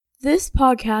This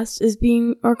podcast is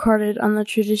being recorded on the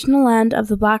traditional land of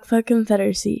the Blackfoot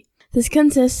Confederacy. This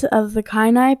consists of the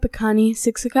Kainai, Piikani,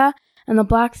 Siksika, and the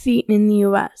Blackfeet in the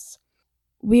U.S.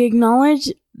 We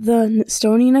acknowledge the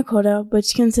Stoney Nakoda,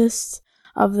 which consists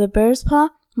of the Bearspaw,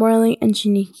 Morley, and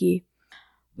Chiniki.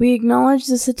 We acknowledge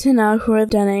the Tsuut'ina, who are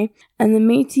Dene, and the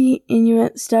Métis,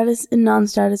 Inuit, status and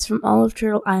non-status from all of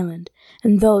Turtle Island,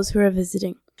 and those who are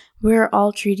visiting. We are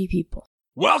all treaty people.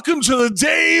 Welcome to the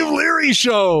Dave Leary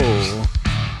Show.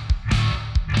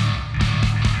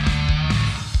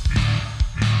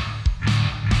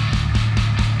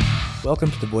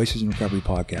 Welcome to the Voices in Recovery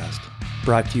podcast,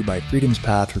 brought to you by Freedom's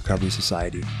Path Recovery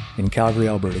Society in Calgary,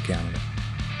 Alberta, Canada.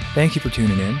 Thank you for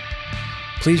tuning in.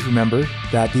 Please remember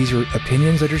that these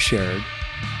opinions that are shared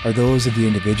are those of the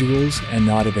individuals and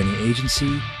not of any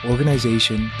agency,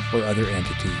 organization, or other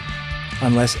entity,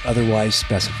 unless otherwise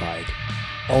specified.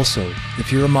 Also,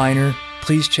 if you're a minor,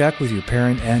 please check with your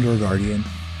parent and or guardian,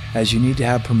 as you need to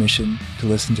have permission to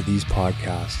listen to these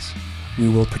podcasts. We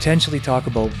will potentially talk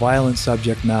about violent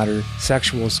subject matter,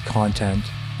 sexual content,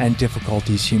 and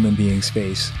difficulties human beings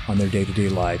face on their day-to-day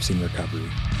lives in recovery.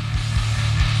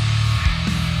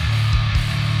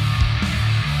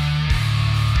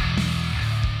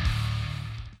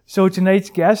 So tonight's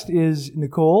guest is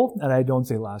Nicole, and I don't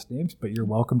say last names, but you're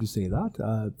welcome to say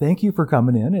that. Thank you for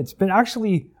coming in. It's been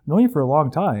actually known you for a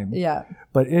long time. Yeah.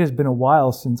 But it has been a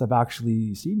while since I've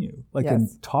actually seen you, Yes.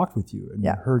 and talked with you and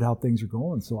Yeah. heard how things are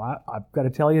going. So I've got to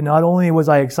tell you, not only was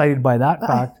I excited by that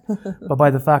fact, but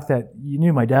by the fact that you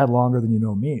knew my dad longer than you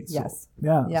know me. So, Yes.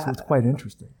 Yeah. So it's quite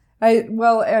interesting. I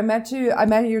met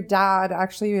your dad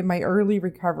actually in my early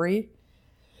recovery.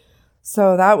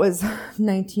 So that was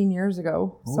 19 years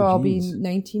ago. Oh, so I'll geez. be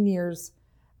 19 years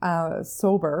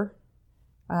sober,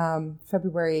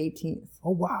 February 18th.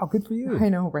 Oh, wow. Good for you. I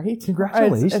know, right?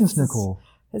 Congratulations, Nicole.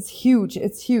 It's huge.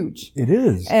 It's huge. It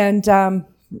is. And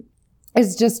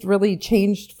it's just really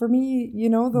changed for me,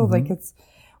 though. Mm-hmm. Like it's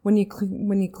when you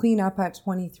clean up at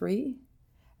 23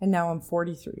 and now I'm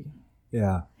 43.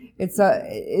 Yeah. It's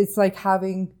like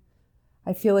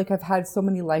I feel like I've had so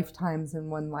many lifetimes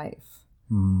in one life.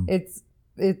 Mm. It's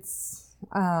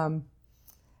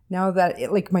now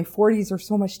that like my 40s are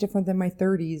so much different than my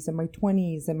 30s and my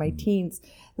 20s and my teens.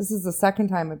 This is the second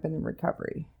time I've been in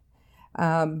recovery.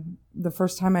 The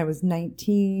first time I was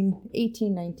 19.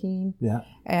 Yeah.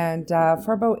 And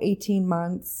for about 18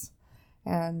 months.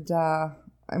 And I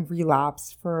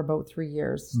relapsed for about 3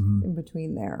 years in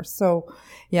between there. So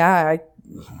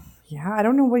I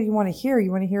don't know what you want to hear.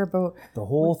 You want to hear about The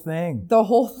whole thing. the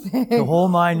whole thing. The whole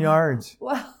 9 yards.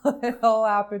 Well, it all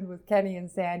happened with Kenny and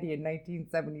Sandy in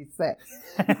 1976.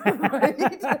 Right?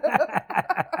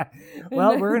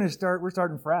 Well, we're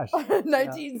starting fresh.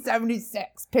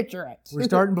 1976. Picture it. We're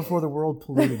starting before the world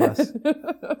polluted us.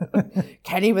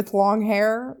 Kenny with long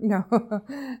hair. No.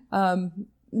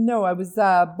 No, I was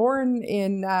born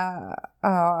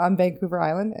on Vancouver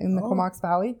Island in the Comox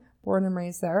Valley. Born and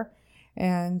raised there.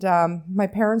 And my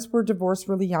parents were divorced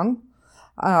really young.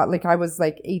 I was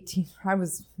like 18. I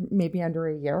was maybe under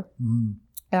a year. Mm.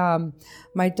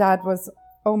 My dad was,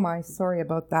 sorry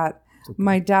about that. Okay.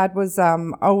 My dad was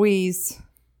always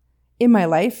in my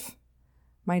life.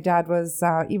 My dad was,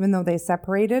 even though they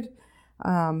separated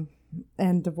and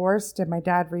divorced and my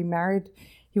dad remarried,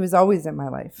 he was always in my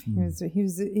life. Mm.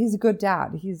 He's a good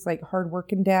dad. He's like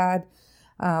hardworking dad.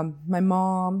 My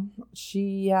mom,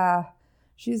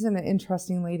 she's an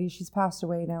interesting lady. She's passed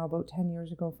away now about 10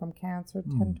 years ago from cancer,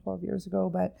 10, 12 years ago.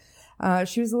 But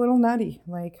she was a little nutty,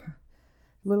 like a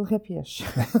little hippie-ish.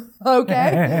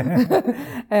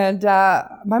 Okay? And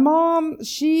my mom,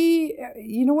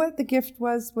 you know what the gift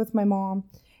was with my mom?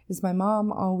 Is my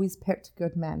mom always picked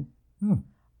good men.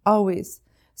 Always.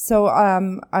 So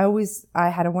I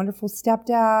had a wonderful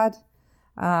stepdad.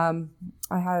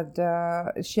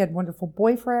 She had wonderful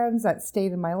boyfriends that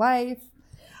stayed in my life.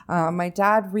 My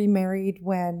dad remarried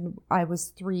when I was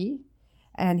 3,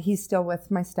 and he's still with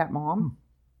my stepmom.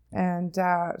 And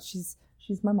she's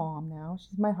my mom now.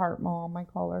 She's my heart mom, I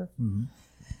call her.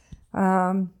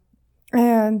 Mm-hmm.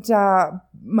 And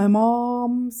my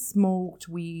mom smoked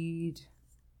weed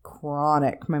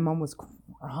chronic. My mom was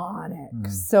chronic. Mm.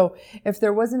 So if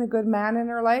there wasn't a good man in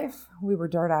her life, we were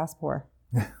dirt ass poor.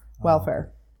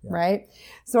 Welfare, right?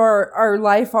 So our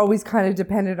life always kind of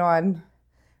depended on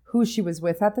who she was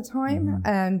with at the time. Mm-hmm.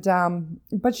 And,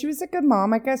 but she was a good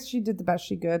mom. I guess she did the best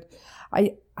she could.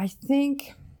 I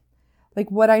think like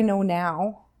what I know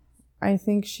now, I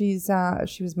think she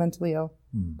was mentally ill,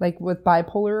 like with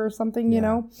bipolar or something, you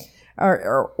know,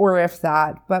 or if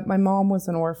that, but my mom was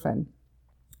an orphan.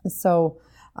 So,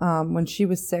 When she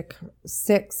was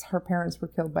 6, her parents were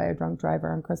killed by a drunk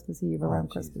driver on Christmas Eve,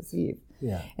 Christmas Eve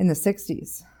in the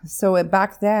 60s. So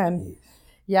back then,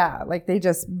 like they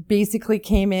just basically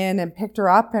came in and picked her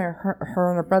up, and her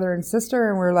and her brother and sister,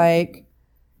 and were like,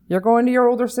 you're going to your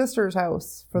older sister's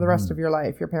house for the rest of your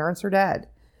life. Your parents are dead.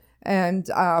 And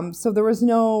so there was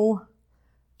no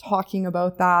talking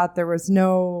about that. There was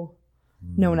no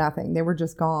nothing. They were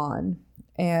just gone.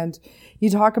 And we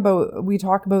talk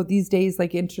about these days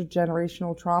like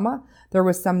intergenerational trauma. There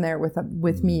was some there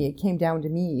with me. It came down to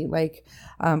me. Like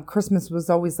Christmas was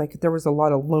always like there was a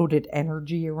lot of loaded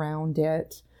energy around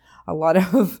it, a lot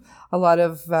of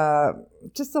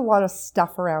just a lot of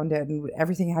stuff around it, and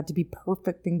everything had to be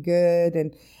perfect and good.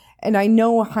 And I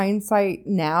know hindsight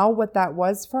now what that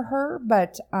was for her,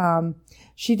 but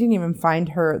she didn't even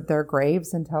find their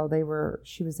graves until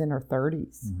she was in her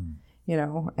 30s. You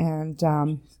know, and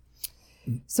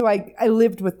so I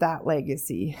lived with that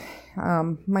legacy.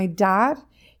 My dad,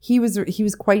 he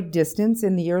was quite distant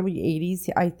in the early 80s.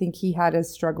 I think he had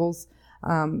his struggles.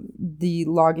 The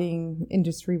logging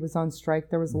industry was on strike.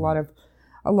 There was a lot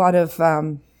of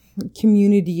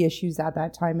community issues at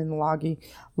that time in the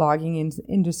logging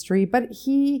industry. But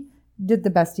he did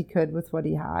the best he could with what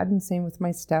he had, and same with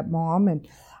my stepmom. And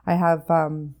I have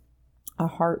a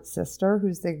heart sister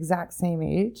who's the exact same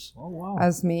age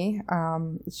as me.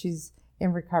 She's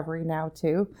in recovery now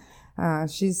too.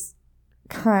 She's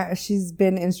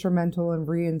been instrumental in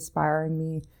re-inspiring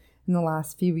me in the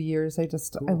last few years. I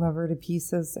love her to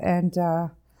pieces. And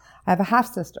I have a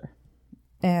half sister,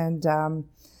 and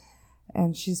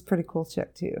she's a pretty cool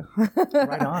chick too.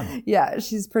 Right on. Yeah,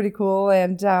 she's pretty cool.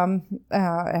 And I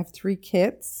have 3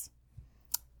 kids,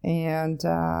 and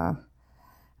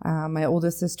my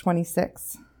oldest is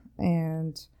 26,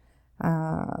 and then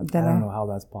I don't know how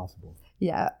that's possible.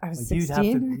 Yeah, I was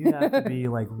 16. You'd have to be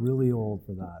like really old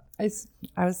for that.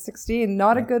 I was 16.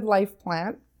 Not a good life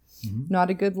plan,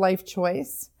 not a good life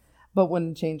choice, but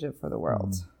wouldn't change it for the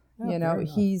world. Yeah, you know,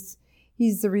 he's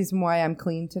the reason why I'm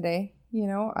clean today. You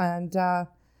know, and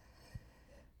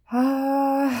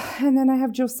then I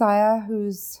have Josiah,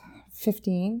 who's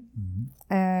 15,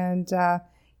 and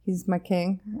he's my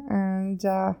king, and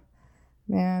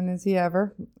man, is he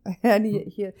ever.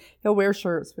 And he'll wear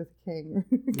shirts with king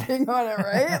on it,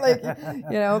 right? Like,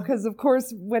 you know, because of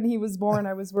course when he was born,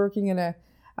 I was working in a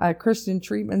Christian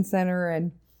treatment center,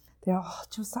 and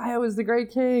Josiah was the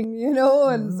great king, you know,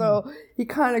 and so he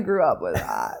kind of grew up with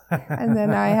that. And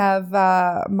then I have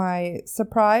my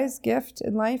surprise gift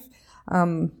in life,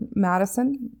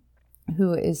 Madison,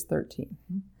 who is 13.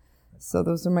 So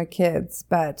those are my kids,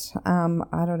 but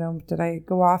I don't know. Did I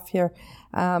go off here?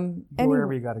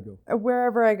 Wherever you got to go.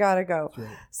 Wherever I got to go. Right.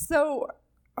 So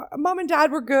Mom and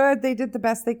Dad were good. They did the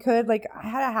best they could. Like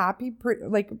I had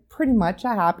pretty much a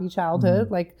happy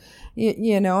childhood. Like,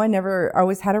 you know, I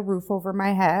always had a roof over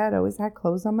my head. I always had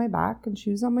clothes on my back and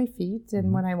shoes on my feet.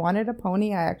 And when I wanted a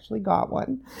pony, I actually got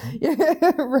one.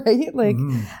 Right? Like,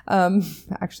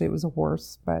 actually it was a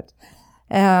horse, but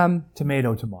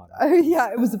tomato.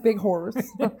 Yeah, it was a big horse.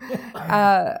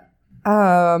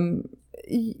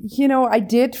 You know, I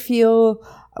did feel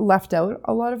left out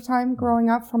a lot of time growing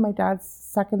up from my dad's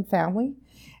second family,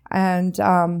 and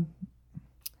that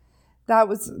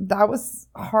was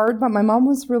hard. But my mom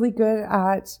was really good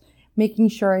at making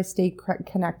sure I stayed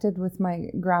connected with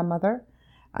my grandmother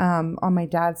on my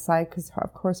dad's side, because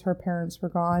of course her parents were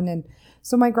gone, and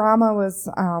so my grandma was.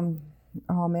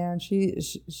 Oh man,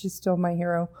 she's still my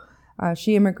hero.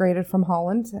 She immigrated from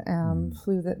Holland,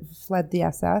 fled the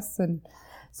SS, and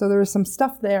so there was some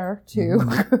stuff there too.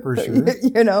 For sure.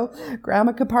 You know,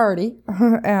 Grandma could party.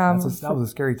 That was a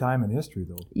scary time in history,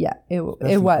 though. Yeah, it was.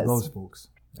 For those folks.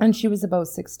 And she was about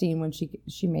 16 when she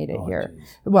made it here.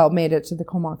 Geez. Well, made it to the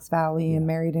Comox Valley and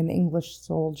married an English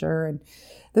soldier. And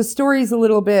the story's a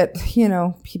little bit, you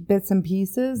know, bits and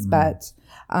pieces, but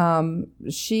my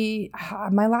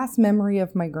last memory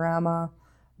of my grandma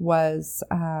was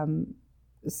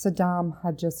Saddam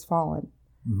had just fallen.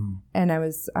 And I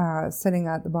was sitting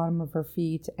at the bottom of her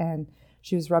feet, and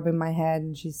she was rubbing my head,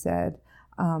 and she said,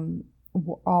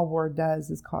 all war does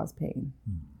is cause pain.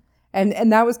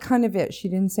 And that was kind of it. She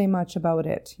didn't say much about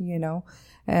it, you know.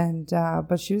 And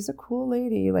but she was a cool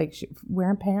lady, like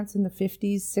wearing pants in the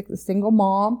 50s, single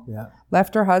mom. Yeah.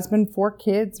 Left her husband, 4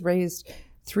 kids, raised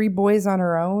 3 boys on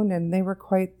her own, and they were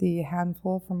quite the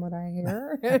handful from what I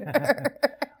hear.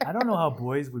 I don't know how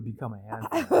boys would become a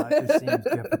handful. That just seems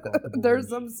difficult. There's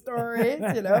some stories,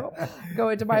 you know.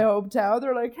 Going to my hometown,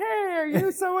 they're like, "Hey, are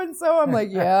you so and so?" I'm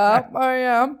like, "Yeah, I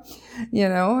am," you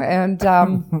know. And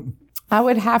I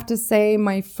would have to say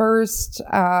my first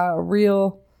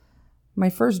real My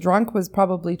first drunk was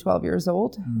probably 12 years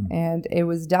old, and it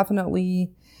was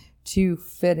definitely to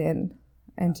fit in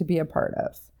and to be a part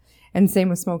of. And same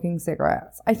with smoking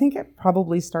cigarettes. I think it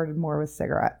probably started more with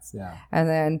cigarettes. Yeah.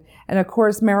 And of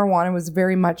course, marijuana was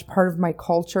very much part of my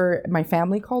culture, my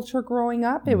family culture growing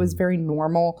up. It was very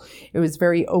normal. It was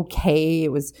very okay.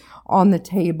 It was on the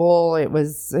table. It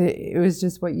was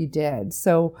just what you did.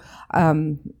 So,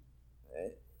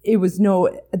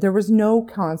 there was no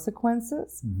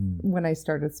consequences when I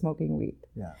started smoking weed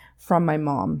from my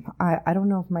mom. I don't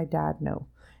know if my dad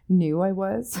knew I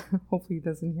was. Hopefully he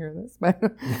doesn't hear this, but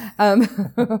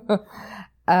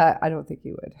I don't think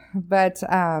he would. But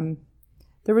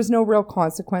there was no real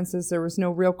consequences. There was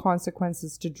no real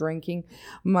consequences to drinking.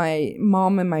 My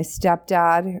mom and my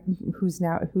stepdad, who's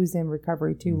in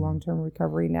recovery too, long-term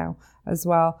recovery now as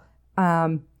well.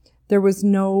 There was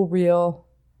no real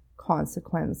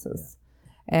consequences,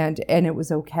 and it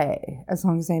was okay as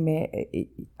long as I made.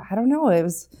 I don't know. It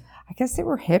was. I guess they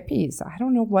were hippies. I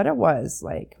don't know what it was,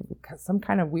 like some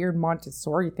kind of weird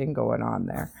Montessori thing going on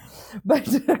there. But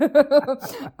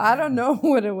I don't know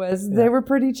what it was. Yeah. They were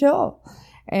pretty chill.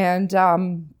 And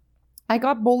I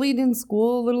got bullied in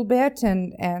school a little bit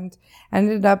and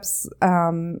ended up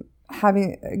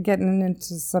getting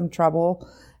into some trouble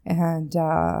and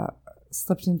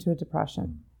slipped into a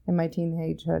depression in my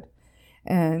teenagehood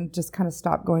and just kind of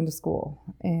stopped going to school.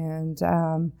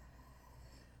 And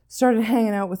started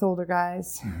hanging out with older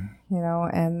guys,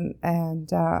 and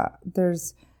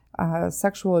there's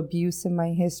sexual abuse in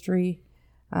my history.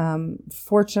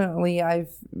 Fortunately,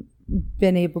 I've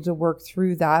been able to work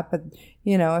through that. But,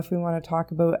 if we want to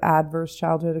talk about adverse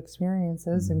childhood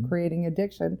experiences and creating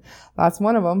addiction, that's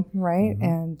one of them, right?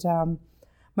 And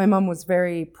my mom was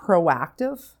very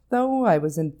proactive, though. I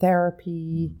was in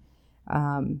therapy.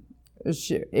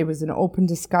 It was an open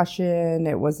discussion.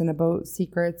 It wasn't about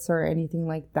secrets or anything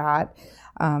like that.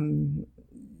 And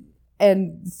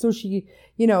so she,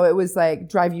 it was like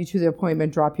drive you to the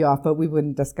appointment, drop you off, but we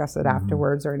wouldn't discuss it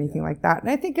afterwards or anything like that. And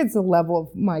I think it's a level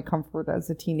of my comfort as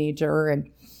a teenager.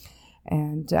 And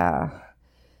so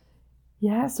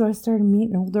I started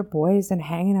meeting older boys and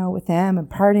hanging out with them and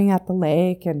partying at the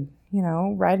lake and,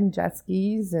 riding jet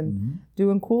skis and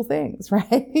doing cool things,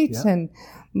 right? Yeah. And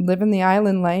living the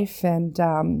island life. And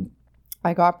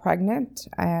I got pregnant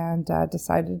and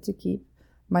decided to keep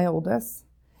my oldest.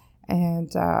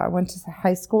 And I went to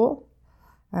high school.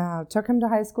 Took him to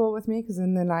high school with me because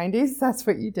in the 90s, that's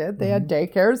what you did. They had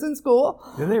daycares in school.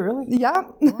 Did they really? Yeah.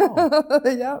 Oh.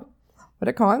 Yeah. What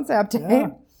a concept.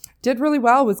 Yeah. Did really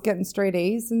well, was getting straight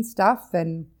A's and stuff.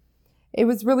 And it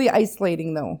was really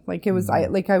isolating though. Like it was, I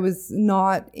was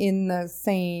not in the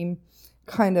same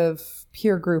kind of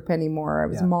peer group anymore. I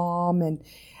was mom and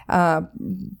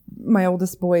my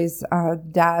oldest boy's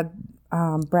dad,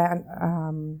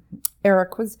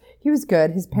 Eric he was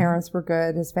good. His parents were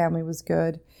good. His family was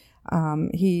good.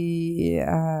 He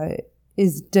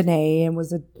is Dene and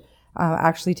was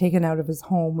actually taken out of his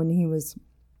home when he was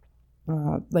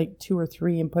like 2 or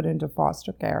 3 and put into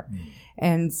foster care.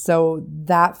 And so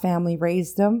that family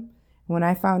raised him. When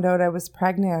I found out I was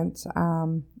pregnant,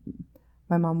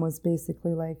 my mom was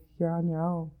basically like, you're on your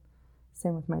own.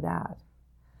 Same with my dad.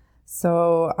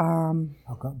 So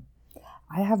how come?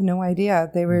 I have no idea.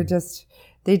 They were for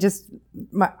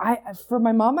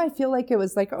my mom, I feel like it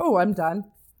was like, oh, I'm done.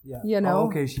 Yeah. Oh,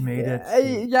 okay, she made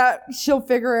it. Yeah, she'll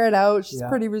figure it out. She's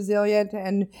pretty resilient.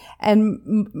 And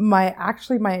my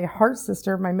heart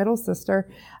sister, my middle sister,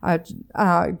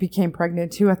 became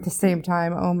pregnant too at the same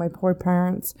time. Oh, my poor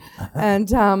parents. And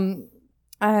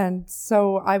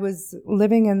so I was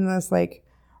living in this like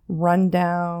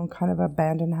rundown kind of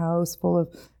abandoned house full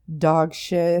of dog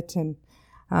shit and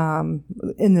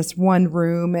in this one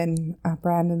room, and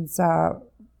Brandon's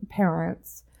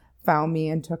parents found me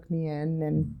and took me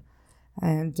in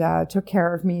and took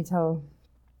care of me till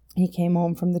he came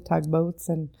home from the tugboats,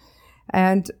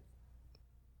 and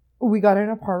we got an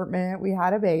apartment. We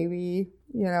had a baby,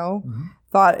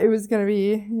 thought it was going to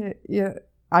be,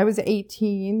 I was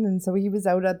 18, and so he was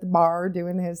out at the bar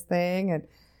doing his thing, and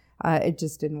it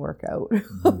just didn't work out.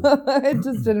 It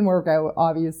just didn't work out,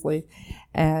 obviously.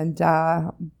 And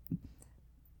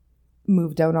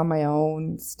moved out on my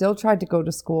own, still tried to go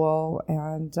to school,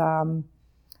 and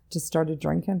just started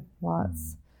drinking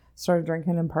lots. Started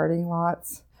drinking and partying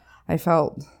lots. I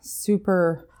felt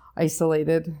super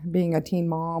isolated being a teen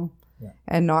mom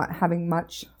and not having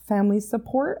much family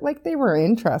support. Like, they were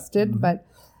interested, but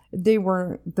they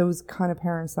weren't those kind of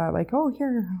parents that like, oh,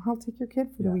 here, I'll take your kid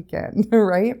for the weekend,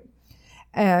 right?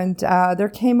 And there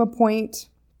came a point,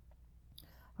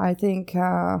 I think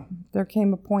there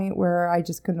came a point where I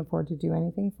just couldn't afford to do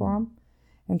anything for him.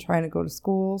 and trying to go to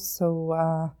school.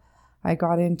 So I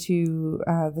got into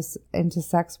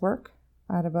sex work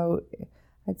at about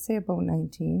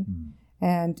 19.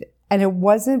 And it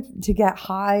wasn't to get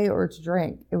high or to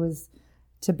drink. It was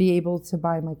to be able to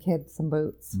buy my kids some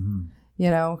boots,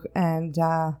 and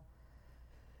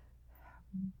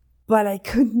but I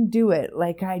couldn't do it.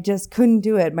 Like, I just couldn't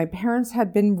do it. My parents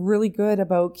had been really good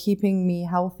about keeping me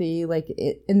healthy, like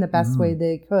in the best way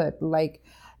they could. Like,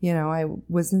 I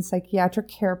was in psychiatric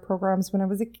care programs when I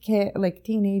was a kid, like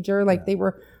teenager, like they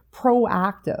were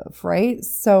proactive, right?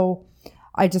 So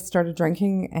I just started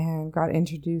drinking and got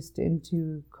introduced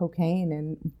into cocaine,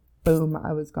 and boom,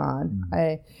 I was gone.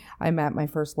 I met my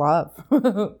first love.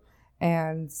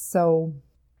 And so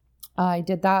I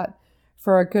did that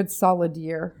for a good solid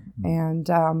year. And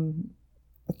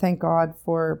thank God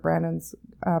for Brandon's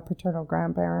paternal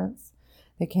grandparents.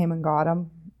 They came and got him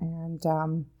and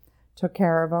took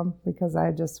care of him, because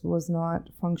I just was not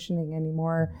functioning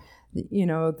anymore.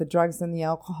 The drugs and the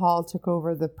alcohol took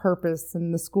over the purpose,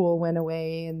 and the school went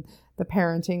away, and the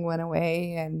parenting went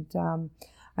away. And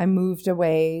I moved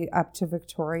away up to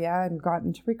Victoria and got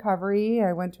into recovery.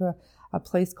 I went to a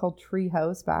place called Tree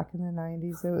House back in the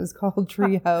 90s. It was called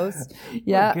Tree House.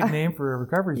 Yeah. Good name for a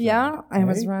recovery center. Yeah. Okay. I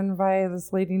was run by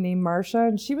this lady named Marsha,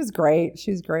 and she was great.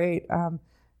 She was great.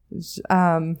 She's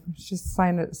a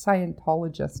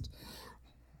Scientologist.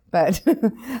 But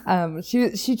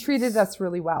she treated us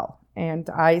really well. And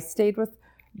I stayed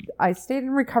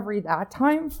in recovery that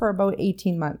time for about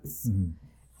 18 months.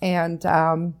 And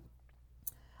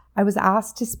I was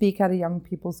asked to speak at a young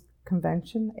people's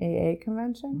convention, AA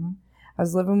convention. I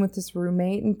was living with this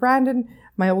roommate, and Brandon,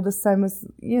 my oldest son, was,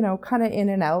 kind of in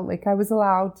and out. Like, I was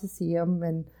allowed to see him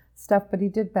and stuff, but he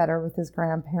did better with his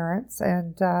grandparents.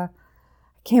 And I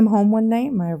came home one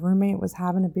night, my roommate was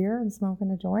having a beer and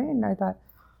smoking a joint, and I thought,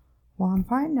 well, I'm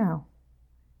fine now.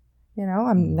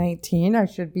 I'm 19. I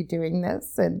should be doing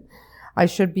this, and I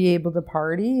should be able to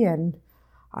party. And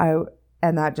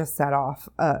that just set off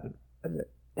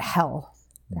hell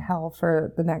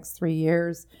for the next 3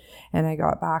 years. And I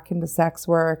got back into sex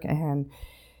work and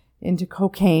into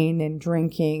cocaine and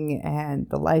drinking and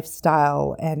the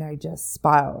lifestyle. And I just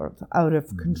spiraled out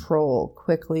of control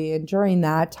quickly. And during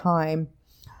that time,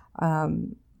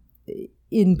 in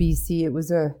BC, it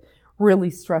was a really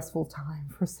stressful time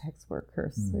for sex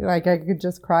workers. Like, I could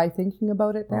just cry thinking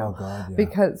about it now. Oh, God, yeah.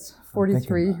 Because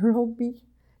 43-year-old me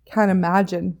can't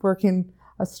imagine working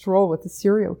a stroll with a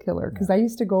serial killer. Because I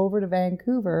used to go over to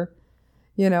Vancouver,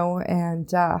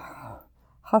 and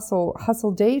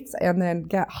hustle dates, and then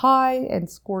get high and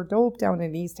score dope down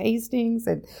in East Hastings,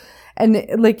 and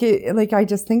I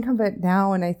just think of it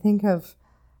now, and I think of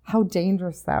how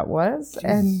dangerous that was.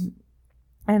 Jeez.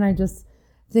 and I just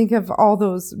think of all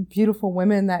those beautiful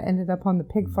women that ended up on the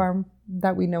pig farm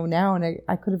that we know now. And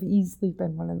I could have easily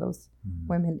been one of those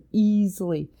women,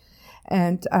 easily.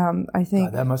 And I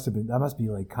think that must be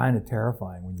like kind of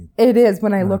terrifying when you. It is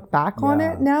when I look back on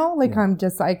it now. Like,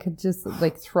 I could just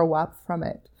like throw up from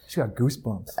it. She got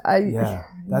goosebumps.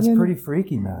 That's pretty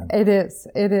freaky, man. It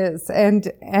is.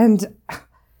 And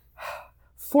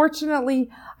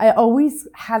fortunately, I always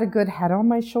had a good head on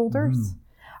my shoulders.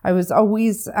 I was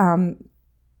always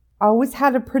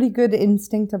had a pretty good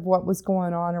instinct of what was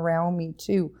going on around me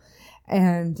too.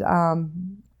 And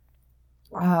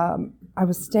I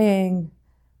was staying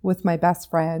with my best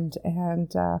friend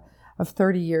and of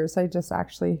 30 years. I just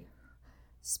actually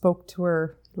spoke to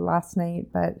her last night,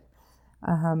 but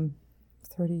 30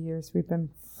 years we've been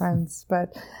friends,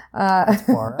 but that's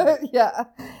far out. Yeah.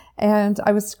 And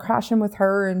I was crashing with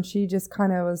her, and she just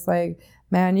kind of was like,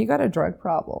 man, you got a drug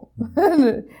problem.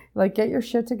 Like, get your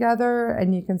shit together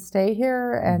and you can stay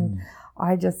here. And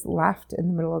I just left in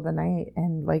the middle of the night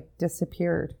and like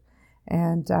disappeared.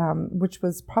 And which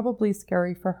was probably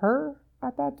scary for her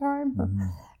at that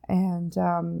time. And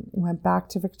went back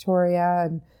to Victoria,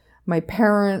 and my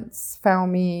parents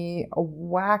found me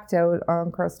whacked out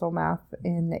on crystal meth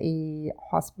in a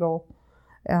hospital,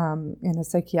 in a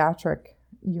psychiatric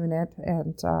unit.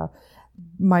 And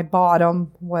my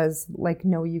bottom was like,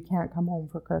 no, you can't come home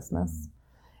for Christmas.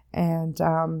 And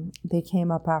they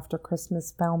came up after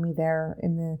Christmas, found me there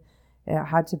it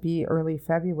had to be early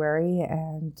February,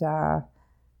 and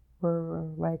we're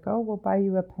like, oh, we'll buy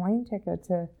you a plane ticket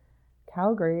to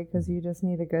Calgary because you just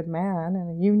need a good man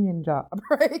and a union job,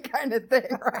 right? Kind of thing,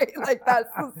 right? Like,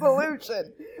 that's the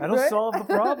solution. That'll solve the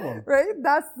problem. Right?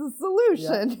 That's the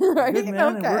solution, right? Good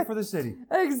man and work for the city.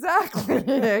 Exactly.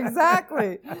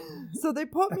 So they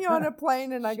put me on a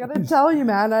plane, and I got to tell you,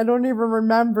 man, I don't even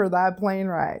remember that plane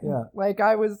ride. Yeah. Like,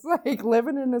 I was like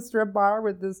living in a strip bar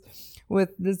with this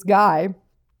guy.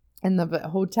 in the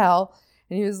hotel.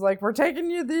 And he was like, we're taking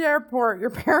you to the airport. Your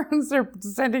parents are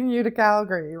sending you to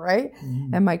Calgary, right?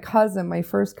 Mm-hmm. And my cousin, my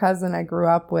first cousin I grew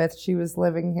up with, she was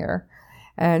living here.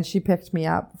 And she picked me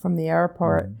up from the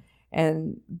airport. Mm-hmm.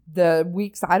 And the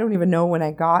weeks, I don't even know when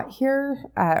I got here.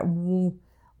 At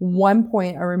one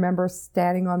point, I remember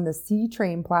standing on the C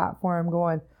train platform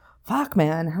going, fuck,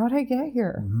 man, how'd I get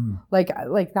here? Mm-hmm.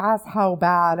 Like that's how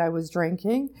bad I was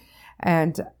drinking.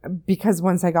 And because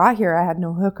once I got here, I had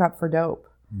no hookup for dope.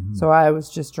 Mm-hmm. So I was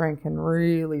just drinking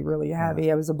really, really heavy.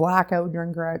 Yeah. I was a blackout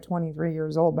drinker at 23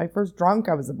 years old. My first drunk,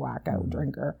 I was a blackout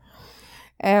drinker.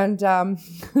 And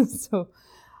so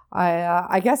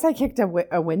I guess I kicked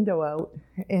a window out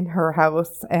in her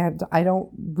house, and I don't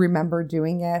remember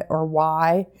doing it or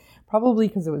why. Probably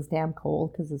because it was damn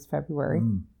cold, because it's February,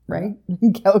 right?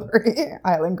 In Calgary,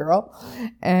 Island girl.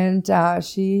 And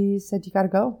she said, you got to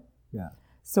go. Yeah.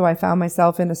 So I found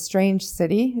myself in a strange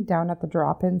city down at the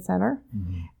drop-in center.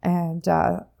 Mm-hmm. And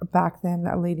back then,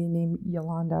 a lady named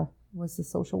Yolanda was the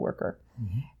social worker.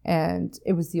 Mm-hmm. And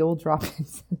it was the old drop-in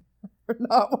center,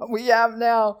 not what we have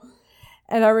now.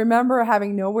 And I remember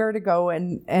having nowhere to go.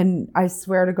 And I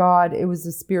swear to God, it was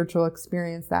a spiritual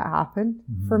experience that happened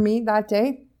for me that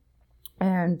day.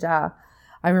 And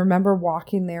I remember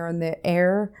walking there, and the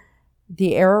air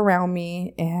around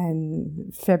me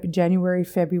in January,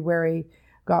 February,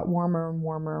 got warmer and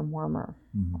warmer and warmer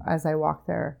as I walked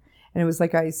there. And it was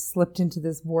like I slipped into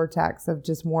this vortex of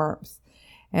just warmth.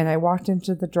 And I walked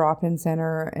into the drop-in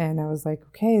center, and I was like,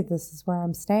 okay, this is where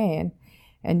I'm staying.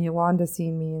 And Yolanda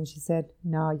seen me, and she said,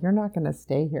 no, you're not going to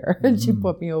stay here. And she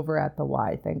put me over at the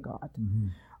Y, thank God.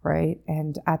 Right.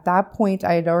 And at that point,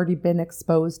 I had already been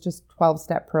exposed to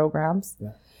 12-step programs.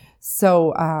 Yeah.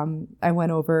 So I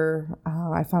went over,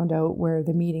 I found out where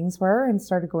the meetings were and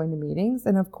started going to meetings.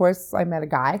 And of course, I met a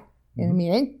guy in a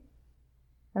meeting,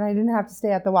 and I didn't have to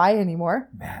stay at the Y anymore.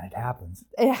 Man, it happens.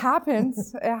 It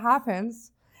happens. It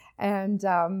happens.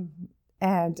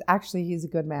 And actually, he's a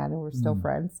good man, and we're still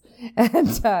friends.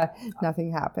 And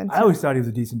nothing happened. I always thought he was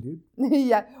a decent dude.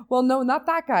 Yeah. Well, no, not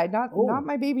that guy. Not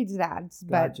my baby dad,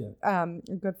 gotcha. But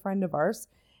a good friend of ours.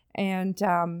 And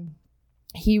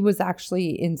he was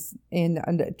actually in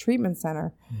a treatment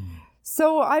center.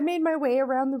 So I made my way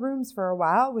around the rooms for a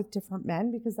while with different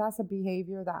men, because that's a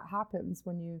behavior that happens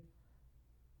when you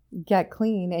get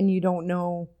clean and you don't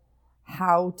know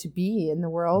how to be in the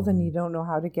world, and you don't know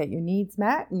how to get your needs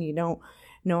met, and you don't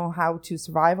know how to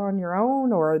survive on your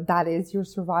own, or that is your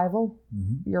survival,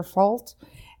 your fault.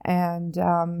 And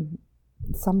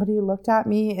somebody looked at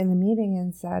me in the meeting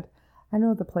and said, I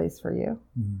know the place for you.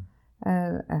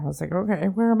 And I was like, okay,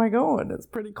 where am I going? It's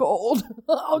pretty cold.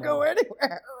 I'll go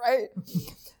anywhere, right?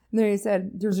 And then he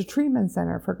said, there's a treatment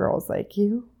center for girls like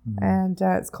you, and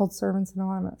it's called Servants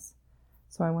Anonymous.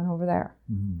 So I went over there.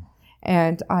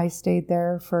 And I stayed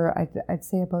there for, I'd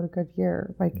say, about a good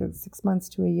year, like 6 months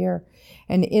to a year.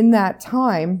 And in that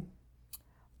time,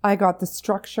 I got the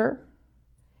structure,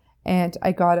 and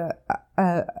I got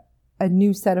a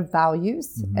new set of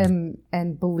values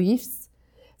and beliefs,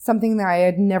 something that I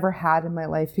had never had in my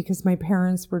life, because my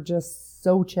parents were just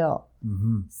so chill,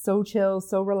 so chill,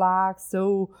 so relaxed,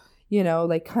 so,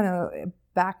 like kind of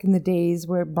back in the days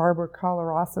where Barbara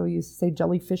Coloroso used to say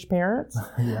jellyfish parents.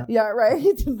 Yeah, right.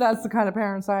 That's the kind of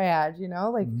parents I had,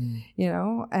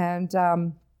 and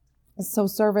so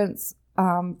Servants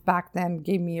back then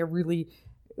gave me a really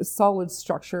solid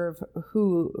structure of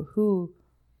who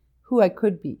I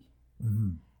could be,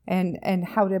 and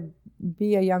how to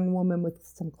be a young woman with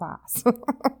some class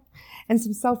and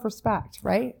some self-respect,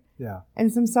 right? Yeah.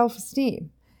 And some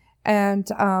self-esteem and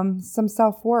some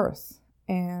self-worth.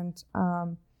 And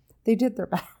they did their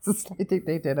best. I think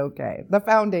they did okay. The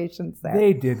foundation's there.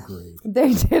 They did great.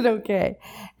 They did okay.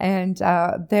 And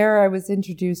there I was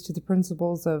introduced to the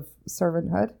principles of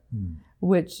servanthood,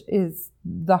 which is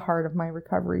the heart of my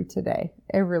recovery today.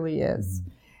 It really is.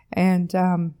 And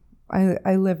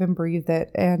I live and breathe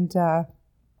it. And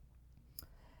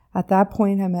at that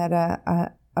point, I met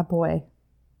a boy.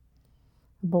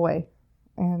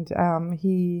 And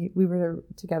we were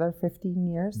together 15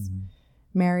 years.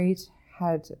 Married,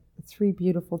 had 3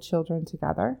 beautiful children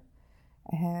together,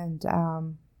 and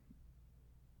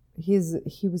he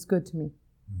was good to me.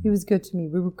 He was good to me.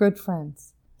 We were good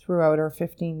friends throughout our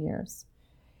 15 years,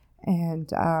 and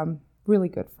really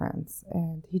good friends.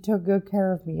 And he took good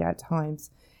care of me at times.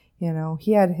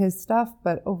 He had his stuff,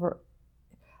 but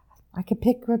I could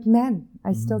pick good men.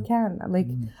 I still can.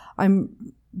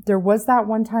 There was that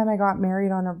one time I got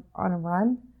married on a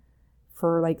run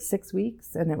for like 6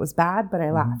 weeks, and it was bad, but I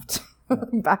laughed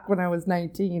back when I was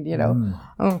 19,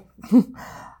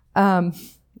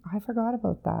 I forgot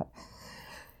about that.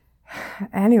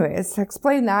 Anyways,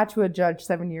 explain that to a judge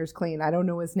 7 years clean. I don't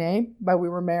know his name, but we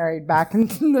were married back in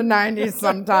the 90s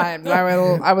sometimes.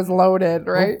 I was loaded,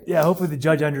 right? Hopefully the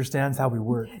judge understands how we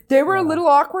work. They were a little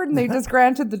awkward and they just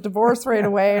granted the divorce right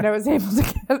away and I was able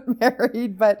to get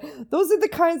married. But those are the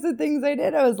kinds of things I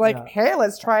did. I was like, hey,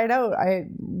 let's try it out.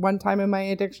 One time in my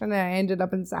addiction, I ended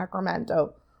up in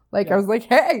Sacramento. I was like,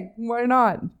 hey, why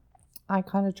not? I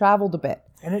kind of traveled a bit.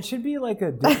 And it should be like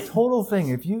a total thing.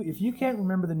 If you can't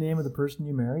remember the name of the person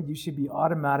you married, you should be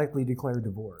automatically declared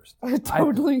divorced.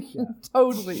 Totally.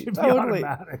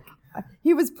 Automatic.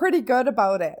 He was pretty good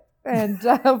about it. And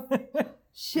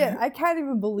shit, I can't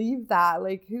even believe that.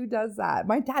 Like, who does that?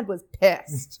 My dad was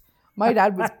pissed.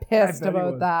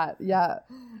 About that. Yeah.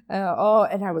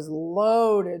 And I was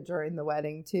loaded during the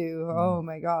wedding too. Oh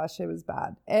my gosh, it was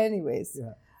bad. Anyways,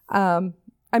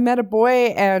 I met a boy,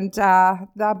 and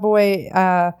that boy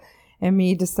and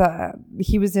me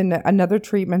he was in another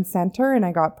treatment center, and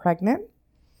I got pregnant.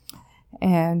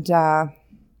 And I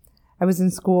was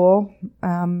in school.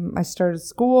 I started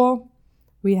school.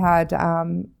 We had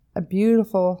a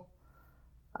beautiful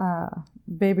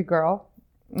baby girl.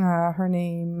 Her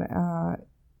name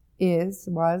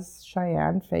was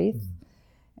Cheyenne Faith,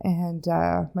 and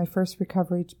my first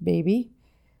recovery baby.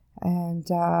 And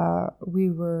I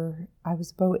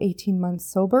was about 18 months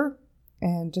sober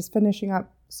and just finishing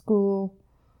up school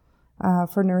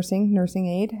for nursing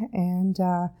aid. And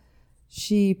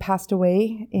she passed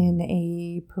away in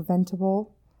a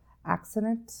preventable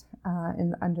accident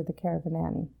under the care of a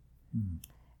nanny.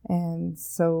 And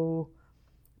so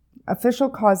official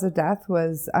cause of death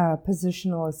was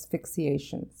positional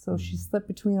asphyxiation. So she slipped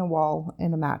between a wall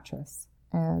and a mattress.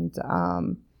 And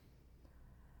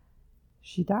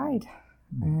she died.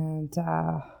 And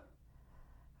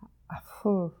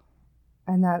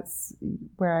that's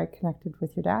where I connected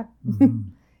with your dad.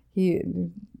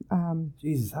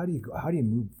 Jesus, how do you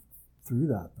move through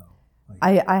that though?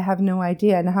 I have no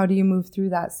idea. And how do you move through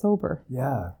that sober?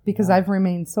 Yeah. Because I've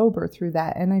remained sober through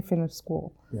that, and I finished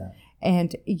school. Yeah.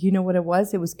 And you know what it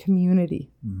was? It was community.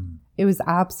 It was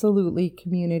absolutely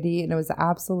community, and it was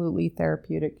absolutely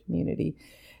therapeutic community.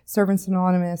 Servants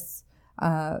Anonymous,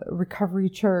 Recovery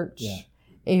Church. Yeah.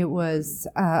 It was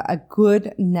a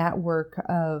good network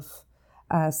of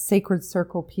sacred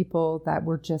circle people that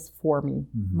were just for me.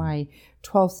 My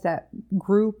 12-step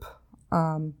group,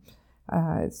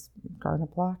 it's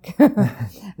Garnet Block.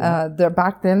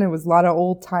 Back then, it was a lot of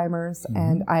old timers,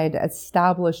 and I had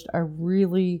established a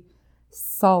really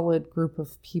solid group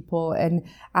of people. And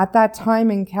at that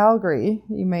time in Calgary,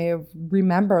 you may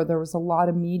remember there was a lot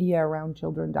of media around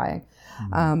children dying.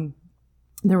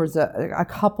 There was a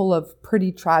couple of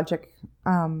pretty tragic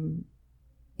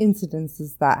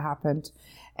incidences that happened.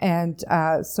 And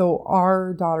so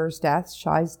our daughter's death,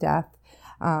 Shai's death,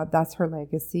 that's her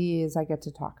legacy, is I get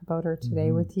to talk about her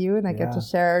today with you, and I get to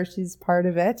share. She's part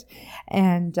of it.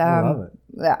 And I love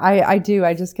it. I do.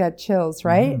 I just get chills,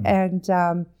 right? And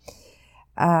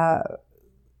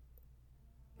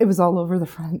it was all over the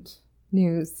front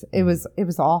news. It was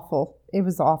awful. It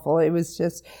was awful. It was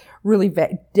just really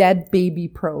dead baby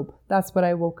probe. That's what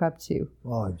I woke up to.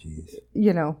 Oh, geez.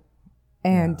 You know,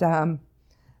 and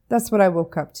that's what I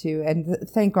woke up to. And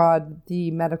thank God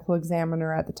the medical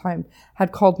examiner at the time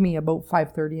had called me about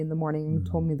 5:30 in the morning and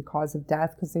told me the cause of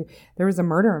death, because there was a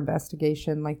murder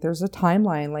investigation. Like, there's a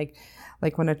timeline. Like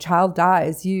when a child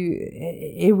dies,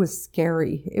 it was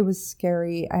scary. It was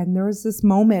scary. And there was this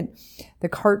moment, the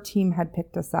CART team had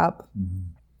picked us up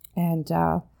and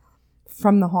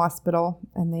from the hospital,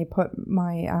 and they put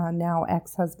my now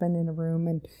ex-husband in a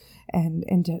room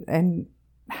and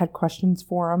had questions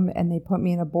for him, and they put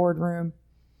me in a boardroom,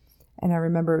 and I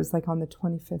remember it was like on the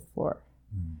 25th floor,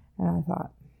 and I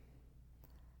thought,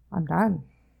 I'm done.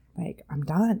 Like, I'm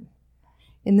done.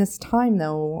 In this time,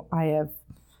 though, I have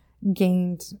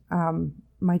gained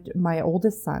my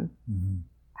oldest son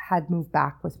had moved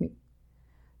back with me,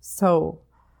 so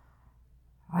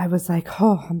I was like,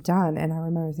 oh, I'm done. And I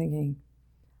remember thinking,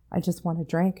 I just want a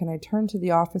drink. And I turned to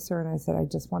the officer and I said, I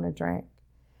just want a drink.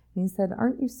 And he said,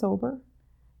 aren't you sober?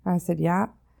 And I said, yeah.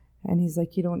 And he's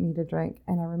like, you don't need a drink.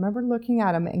 And I remember looking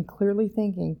at him and clearly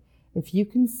thinking, if you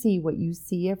can see what you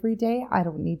see every day, I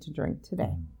don't need to drink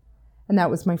today. And that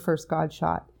was my first God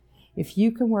shot. If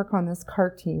you can work on this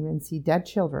CART team and see dead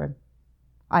children,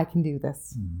 I can do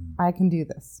this. I can do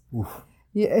this.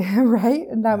 Yeah, right?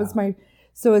 And that was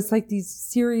so it's like these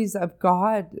series of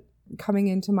God coming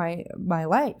into my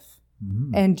life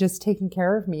and just taking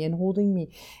care of me and holding me.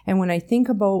 And when I think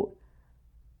about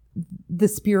the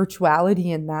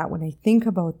spirituality in that, when I think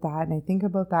about that, and I think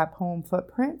about that poem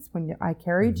Footprints, when I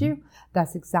carried Mm-hmm. you,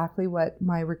 that's exactly what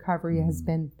my recovery has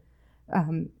been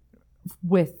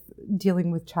with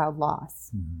dealing with child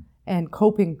loss and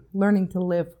coping, learning to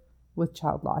live with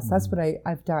child loss. That's what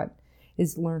I've done,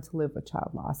 is learn to live with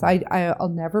child loss. I'll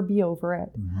never be over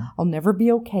it. I'll never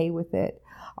be okay with it.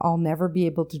 I'll never be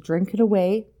able to drink it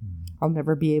away. I'll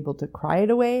never be able to cry it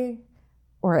away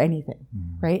or anything,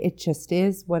 right? It just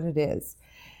is what it is.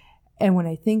 And when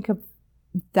I think of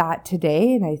that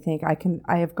today, and I think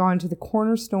I have gone to the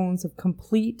cornerstones of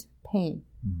complete pain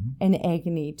and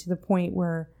agony, to the point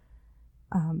where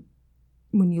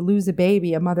when you lose a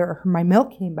baby, my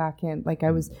milk came back in, like I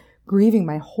was grieving,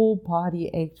 my whole body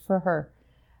ached for her.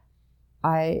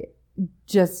 I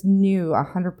just knew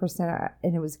 100%,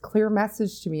 and it was a clear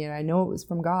message to me, and I know it was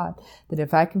from God, that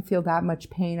if I can feel that much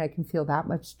pain, I can feel that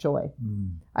much joy.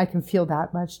 I can feel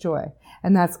that much joy.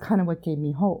 And that's kind of what gave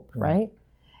me hope, right?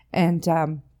 And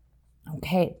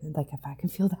okay, like if I can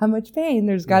feel that much pain,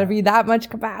 there's got to be that much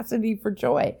capacity for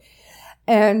joy.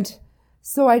 And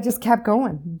so I just kept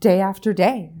going day after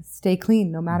day. Stay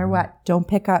clean no matter what. Don't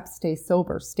pick up. Stay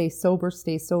sober. Stay sober.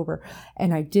 Stay sober.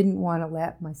 And I didn't want to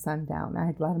let my son down. I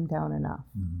had let him down enough.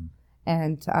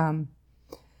 And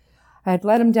I had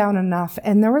let him down enough.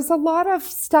 And there was a lot of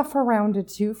stuff around it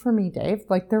too for me, Dave.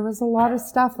 Like there was a lot of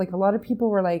stuff. Like a lot of people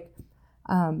were like,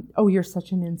 oh, you're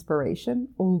such an inspiration.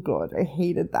 Oh God, I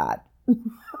hated that.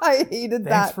 I hated that.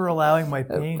 Thanks for allowing my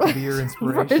pain to be your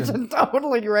inspiration.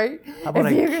 Totally, right? How about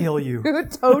I kill you?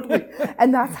 Totally.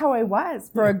 And that's how I was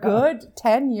for a good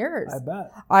 10 years. I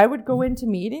bet. I would go into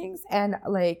meetings and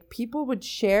like people would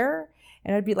share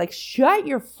and I'd be like, shut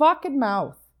your fucking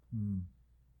mouth.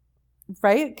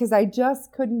 Right? Because I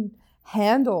just couldn't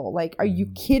handle, like, are you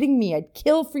kidding me? I'd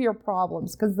kill for your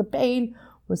problems, because the pain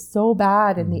was so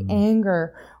bad and the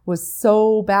anger was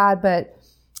so bad, but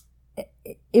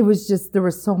it was just, there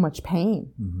was so much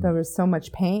pain. There was so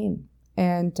much pain.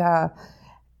 And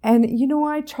you know,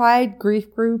 I tried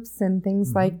grief groups and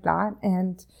things like that.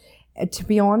 And to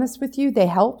be honest with you, they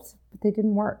helped, but they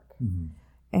didn't work.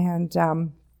 And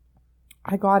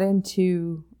I got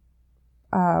into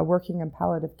working in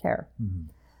palliative care.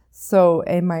 So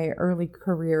in my early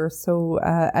career,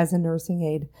 as a nursing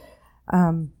aide,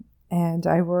 and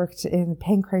I worked in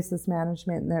pain crisis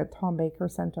management in the Tom Baker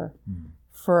Center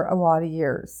for a lot of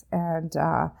years. And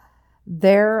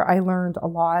there I learned a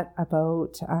lot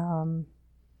about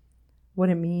what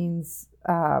it means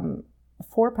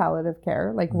for palliative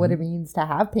care, like what it means to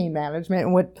have pain management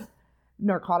and what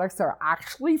narcotics are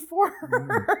actually for.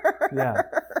 Yeah.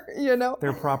 You know?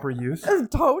 Their proper use.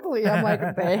 Totally. I'm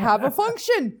like, they have a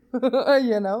function,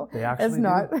 you know? They actually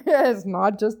it's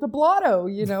not just a blotto,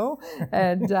 you know?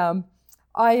 And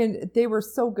they were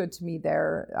so good to me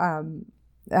there.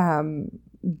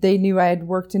 They knew I had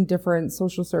worked in different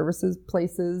social services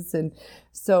places. And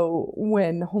so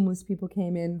when homeless people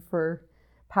came in for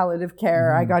palliative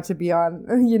care, I got to be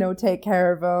on, you know, take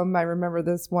care of them. I remember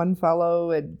this one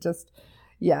fellow and just,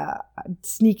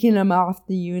 sneaking him off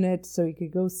the unit so he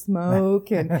could go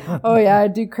smoke and,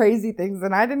 I'd do crazy things.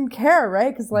 And I didn't care,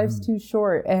 right? Because life's too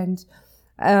short. And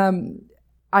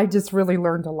I just really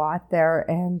learned a lot there.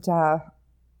 And a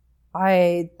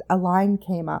line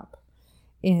came up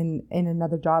in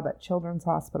another job at Children's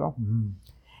Hospital,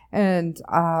 and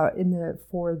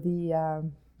for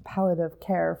the palliative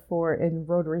care in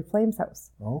Rotary Flames House.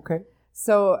 Okay.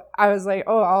 So I was like,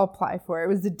 I'll apply for it. It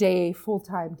was a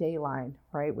full-time day line,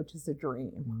 right, which is a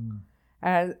dream.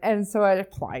 And so I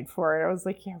applied for it. I was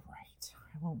like, yeah, right,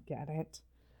 I won't get it.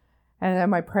 And then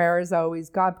my prayer is always,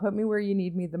 God, put me where you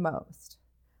need me the most.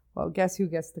 Well, guess who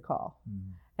gets the call?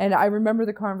 And I remember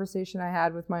the conversation I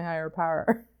had with my higher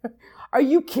power. Are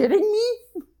you kidding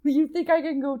me? You think I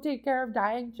can go take care of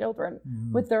dying children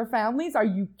with their families? Are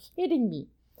you kidding me?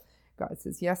 God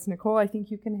says, yes, Nicole, I think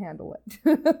you can handle it.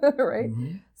 Right?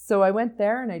 So I went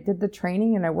there and I did the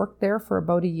training and I worked there for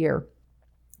about a year.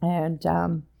 And,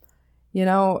 you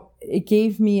know, it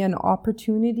gave me an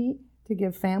opportunity to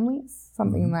give families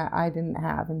something that I didn't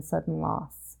have in sudden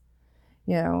loss,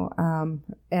 you know,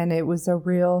 and it was a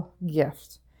real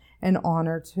gift and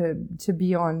honor to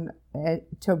be on,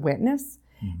 to witness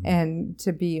and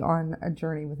to be on a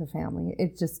journey with a family.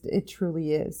 It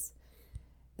truly is.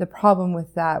 The problem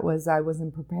with that was I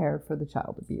wasn't prepared for the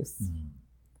child abuse.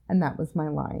 And that was my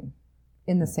line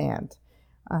in the sand.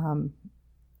 And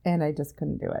I just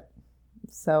couldn't do it.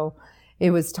 So it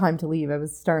was time to leave. I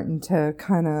was starting to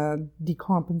kind of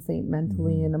decompensate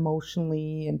mentally and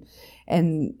emotionally.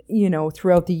 And, you know,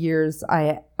 throughout the years,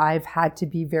 I've had to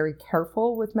be very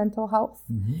careful with mental health.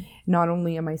 Not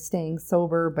only am I staying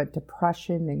sober, but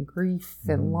depression and grief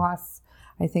and loss.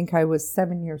 I think I was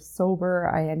 7 years sober.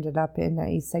 I ended up in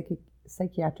a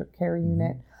psychiatric care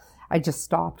unit. I just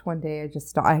stopped one day.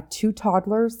 I had 2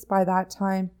 toddlers by that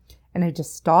time. And I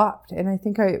just stopped. And I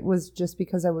think it was just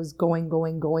because I was going.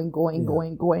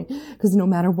 Because no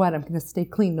matter what, I'm going to stay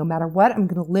clean. No matter what, I'm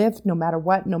going to live. No matter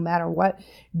what,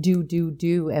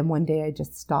 do. And one day I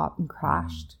just stopped and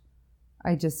crashed.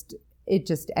 It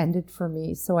just ended for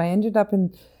me. So I ended up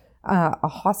in a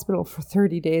hospital for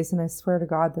 30 days. And I swear to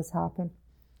God, this happened.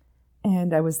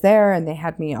 And I was there and they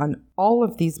had me on all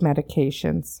of these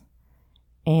medications.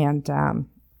 And a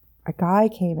guy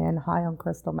came in high on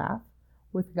crystal meth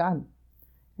with a gun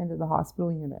into the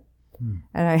hospital unit.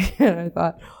 And I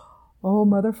thought, oh,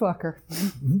 motherfucker,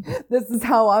 this is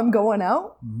how I'm going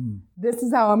out. This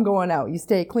is how I'm going out. You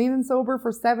stay clean and sober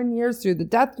for 7 years through the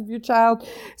death of your child,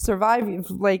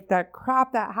 survive like that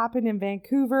crap that happened in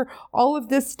Vancouver, all of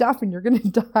this stuff, and you're going to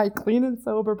die clean and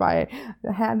sober by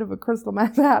the hand of a crystal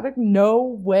meth addict? No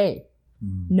way.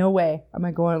 No way am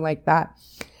I going like that.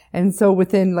 And so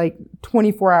within like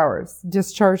 24 hours,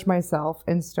 discharged myself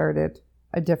and started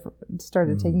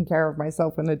taking care of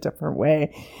myself in a different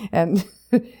way. And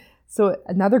so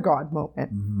another God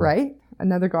moment, right?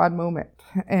 Another God moment.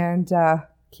 And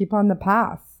keep on the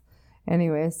path.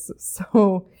 Anyways,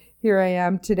 so here I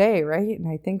am today, right? And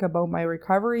I think about my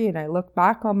recovery and I look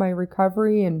back on my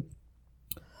recovery and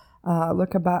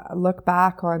look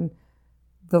back on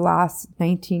the last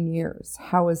 19 years.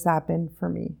 How has that been for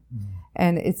me?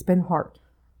 And it's been hard,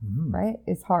 right?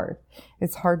 It's hard.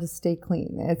 It's hard to stay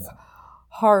clean. It's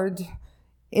hard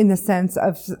in the sense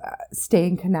of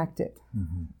staying connected.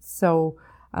 So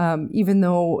even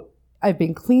though I've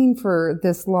been clean for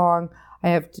this long,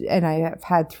 I have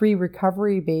had 3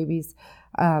 recovery babies.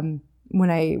 When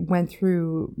I went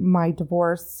through my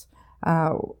divorce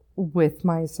with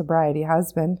my sobriety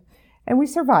husband, and we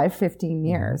survived 15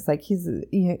 years. Like he's,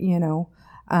 you know,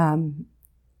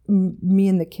 me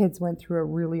and the kids went through a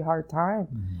really hard time.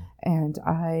 And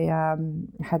I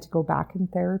had to go back in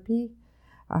therapy.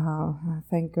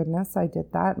 Thank goodness I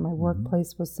did that. My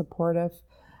workplace was supportive.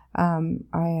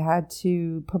 I had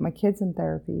to put my kids in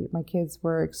therapy. My kids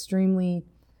were extremely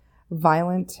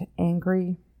violent,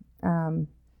 angry,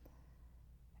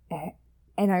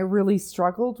 and I really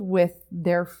struggled with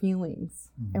their feelings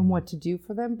and what to do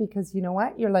for them, because you know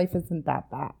what? Your life isn't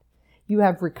that bad. You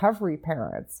have recovery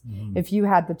parents. If you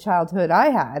had the childhood I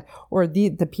had, or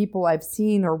the people I've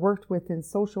seen or worked with in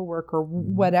social work or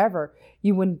whatever,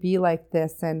 you wouldn't be like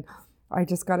this. And I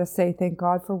just got to say, thank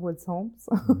God for Woods Homes,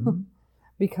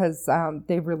 because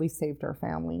they really saved our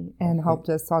family and helped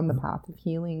us on the path of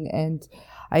healing. And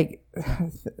I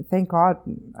thank God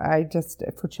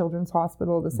for Children's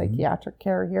Hospital, the psychiatric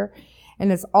care here. And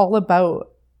it's all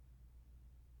about,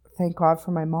 thank God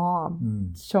for my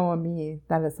mom showing me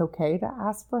that it's okay to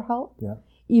ask for help.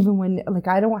 Even when, like,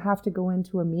 I don't have to go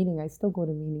into a meeting. I still go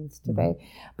to meetings today,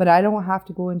 but I don't have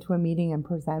to go into a meeting and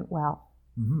present well.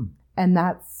 And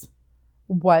that's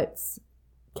what's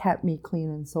kept me clean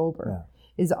and sober,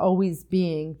 is always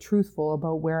being truthful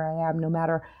about where I am, no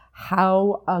matter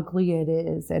how ugly it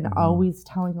is, and always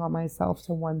telling on myself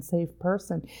to one safe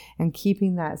person and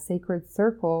keeping that sacred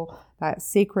circle, that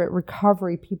sacred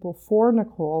recovery, people for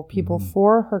Nicole, people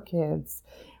for her kids,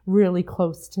 really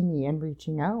close to me and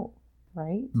reaching out,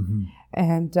 right?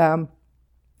 And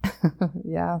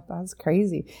yeah, that's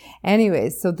crazy.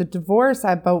 Anyways, so the divorce,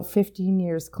 about 15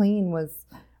 years clean,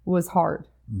 was hard.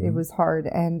 It was hard,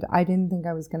 and I didn't think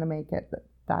I was going to make it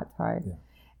that time.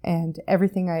 And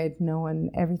everything I had known,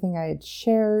 everything I had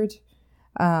shared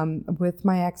with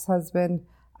my ex-husband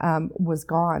was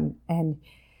gone. And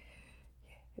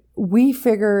we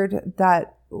figured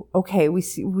that, okay, we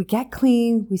get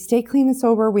clean, we stay clean and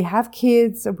sober, we have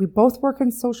kids, we both work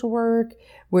in social work,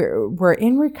 we're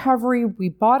in recovery, we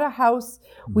bought a house,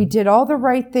 we did all the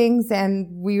right things, and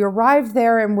we arrived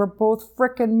there and we're both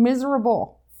frickin'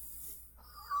 miserable.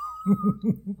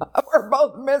 We're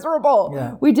both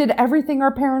miserable. We did everything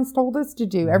our parents told us to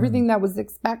do, everything that was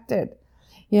expected,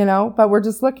 you know, but we're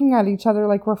just looking at each other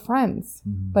like we're friends.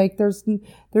 Like there's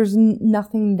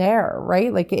nothing there,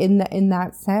 right? Like in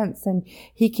that sense. And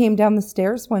he came down the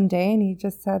stairs one day and he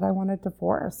just said, I want a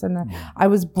divorce. And I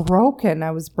was broken.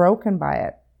 I was broken by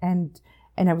it. And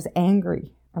I was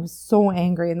angry. I was so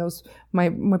angry. And those, my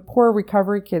poor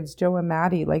recovery kids, Joe and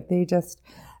Maddie, like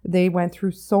they went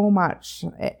through so much.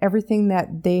 Everything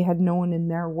that they had known in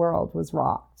their world was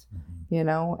rocked. you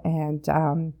know,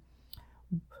 and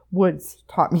Woods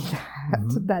taught me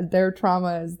that, that their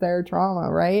trauma is their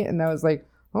trauma, right? And I was like,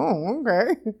 oh,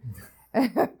 okay.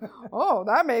 Oh,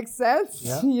 that makes sense.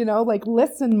 Yeah. You know, like,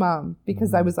 listen, Mom,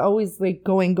 because I was always like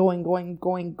going,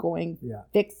 Yeah.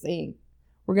 fixing.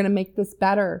 We're going to make this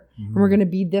better, and we're going to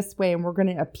be this way, and we're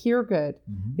going to appear good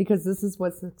because this is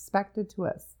what's expected to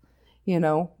us, you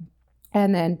know?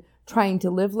 And then trying to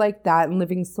live like that and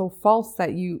living so false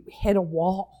that you hit a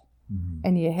wall.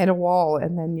 And you hit a wall,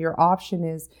 and then your option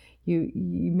is you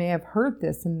may have heard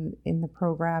this in the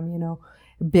program, you know,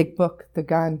 big book, the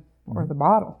gun, or the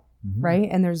bottle, right?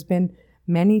 And there's been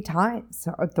many times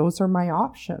those are my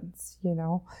options, you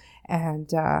know, and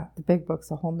the big book's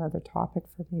a whole nother topic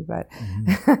for me, but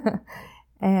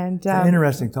and It's an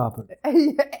interesting topic.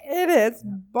 it is,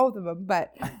 both of them,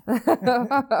 but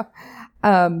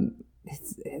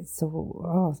it's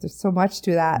so there's so much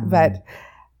to that, but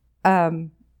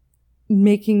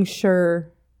making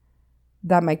sure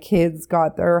that my kids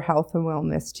got their health and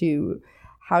wellness too.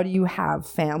 How do you have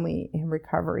family in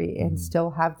recovery and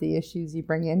still have the issues you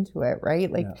bring into it, right?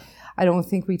 Like, I don't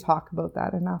think we talk about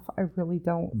that enough. I really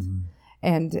don't.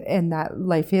 And that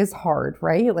life is hard,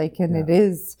 right? Like, and it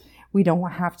is, we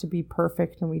don't have to be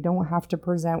perfect, and we don't have to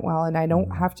present well, and I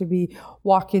don't have to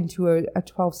walk into a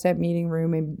 12-step meeting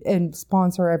room and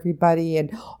sponsor everybody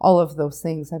and all of those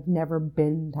things. I've never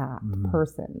been that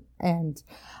person. And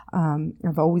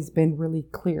I've always been really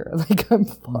clear, like, I'm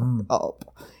fucked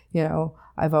up. You know,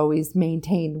 I've always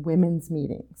maintained women's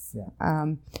meetings.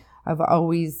 I've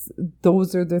always,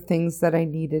 those are the things that I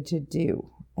needed to do.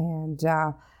 And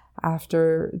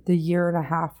after the 1.5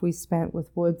 years we spent with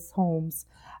Woods Homes,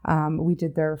 we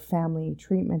did their family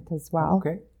treatment as well.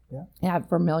 Okay. Yeah. At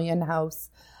Vermilion House.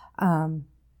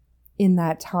 In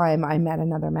that time, I met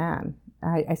another man.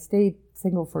 I stayed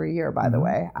single for 1 year, by the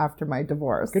way, after my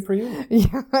divorce. Good for you.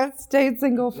 Yeah, I stayed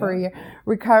single for 1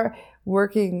 year.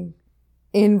 Working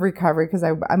in recovery, because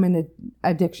I'm an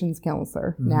addictions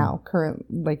counselor now.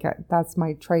 That's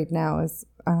my trade now. Is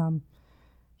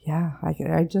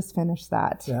I just finished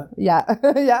that. Yeah,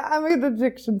 I'm an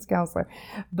addictions counselor.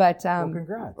 But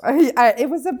congrats. It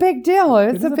was a big deal.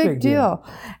 It's a big deal.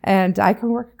 And I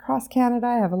can work across Canada.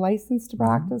 I have a license to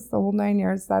practice the whole 9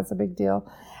 years. That's a big deal.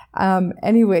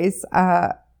 Anyways,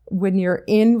 when you're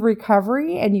in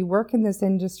recovery and you work in this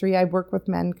industry, I work with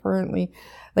men currently,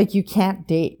 like, you can't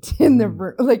date in the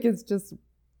room. Like, it's just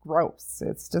gross.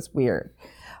 It's just weird.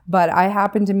 But I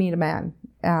happened to meet a man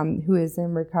who is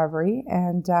in recovery,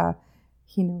 and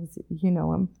he knows, you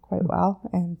know him quite well,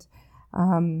 and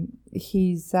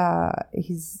he's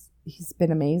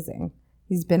been amazing.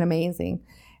 He's been amazing,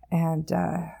 and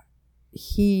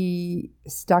he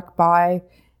stuck by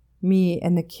me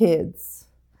and the kids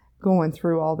going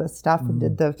through all this stuff and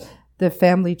did the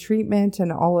family treatment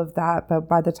and all of that. But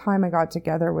by the time I got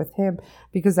together with him,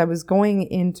 because I was going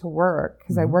into work,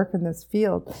 because I work in this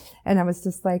field, and I was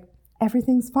just like,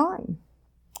 everything's fine.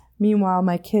 Meanwhile,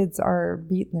 my kids are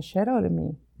beating the shit out of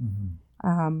me.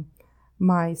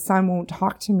 My son won't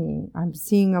talk to me. I'm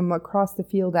seeing him across the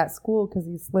field at school because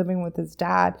he's living with his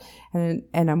dad, and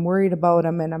I'm worried about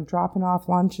him, and I'm dropping off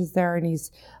lunches there, and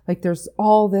he's like, there's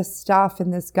all this stuff,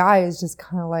 and this guy is just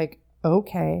kind of like,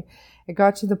 okay. It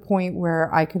got to the point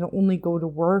where I could only go to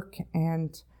work,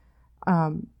 and I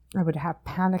would have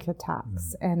panic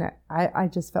attacks, and I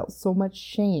just felt so much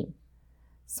shame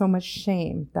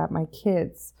that my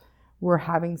kids were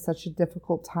having such a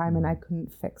difficult time and I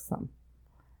couldn't fix them.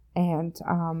 And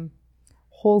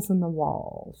holes in the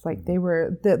walls, like they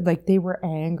were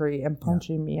angry and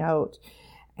punching me out.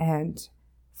 And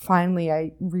finally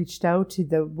I reached out to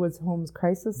the Woods Homes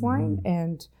crisis line,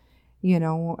 and you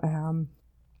know,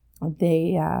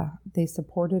 they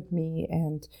supported me,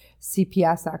 and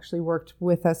CPS actually worked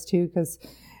with us too, because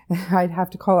I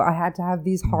had to have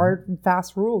these hard and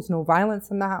fast rules, no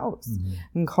violence in the house,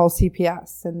 and call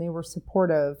CPS, and they were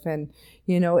supportive. And,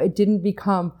 you know, it didn't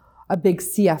become a big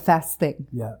CFS thing.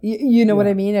 Yeah. You know what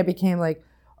I mean? It became like,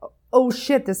 oh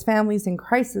shit, this family's in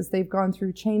crisis. They've gone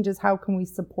through changes. How can we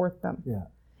support them? Yeah.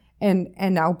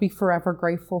 And I'll be forever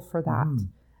grateful for that,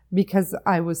 because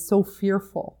I was so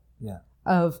fearful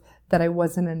of that I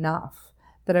wasn't enough,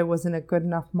 that I wasn't a good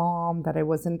enough mom, that I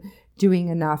wasn't doing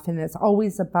enough. And it's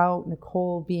always about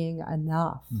Nicole being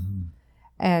enough.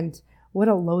 And what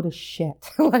a load of shit.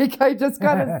 Like, I just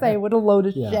gotta say, what a load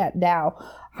of shit now.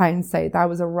 Hindsight, that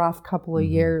was a rough couple of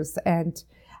years. And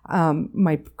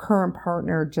my current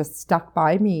partner just stuck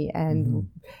by me and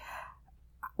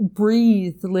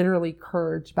breathed literally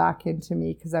courage back into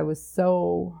me, because I was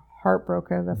so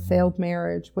heartbroken, a failed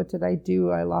marriage. What did I do?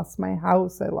 I lost my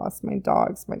house. I lost my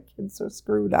dogs. My kids are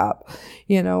screwed up.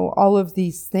 You know, all of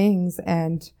these things.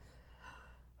 And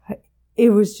it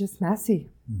was just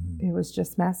messy. It was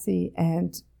just messy.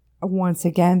 And once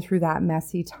again, through that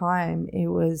messy time, it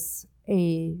was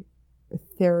a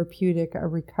therapeutic, a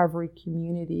recovery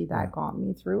community that got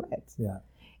me through it. Yeah.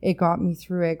 It got me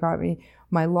through it. Got me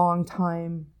my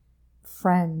longtime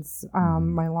friends,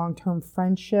 my long-term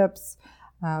friendships,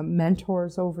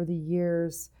 mentors over the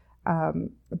years,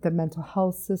 the mental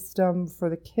health system for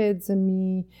the kids and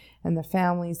me and the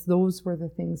families. Those were the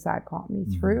things that got me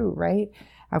through, right?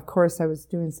 Of course, I was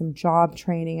doing some job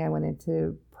training. I went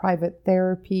into private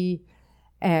therapy.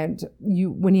 And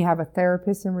when you have a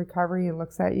therapist in recovery and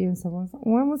looks at you and says,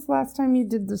 when was the last time you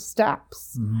did the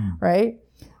steps, right?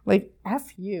 Like,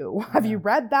 F you. Have you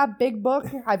read that big book?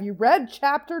 Have you read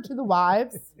Chapter to the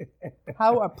Wives?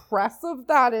 How oppressive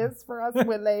that is for us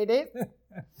ladies.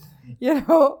 You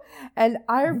know, and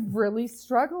I really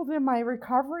struggled in my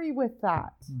recovery with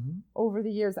that over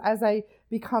the years as I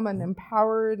become an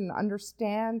empowered and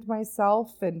understand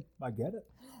myself. And I get it.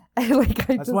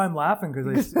 That's why I'm laughing,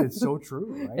 because it's so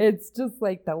true, right? It's just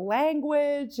like the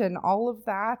language and all of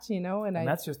that, you know. And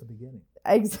that's just the beginning.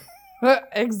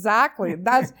 Exactly.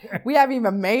 We haven't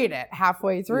even made it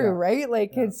halfway through, right?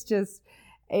 Like it's just,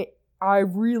 I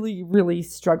really, really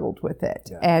struggled with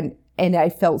it, and I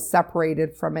felt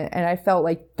separated from it, and I felt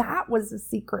like that was a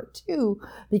secret too,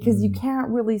 because you can't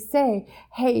really say,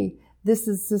 hey, this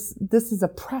is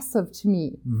oppressive to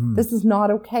me. This is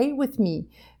not okay with me,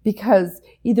 because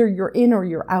either you're in or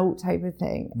you're out type of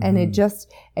thing. And it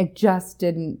just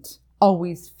didn't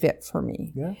always fit for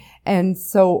me. Yeah. And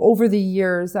so over the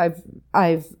years, I've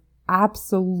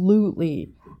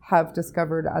absolutely have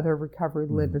discovered other recovery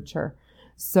literature.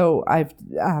 So I've,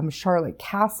 Charlotte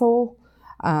Castle,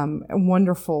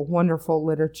 wonderful, wonderful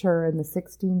literature in the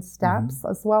 16 steps,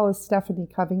 as well as Stephanie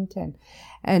Covington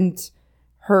and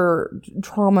her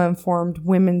trauma-informed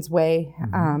Women's Way,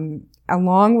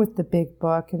 along with the big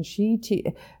book. And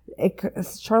Charlotte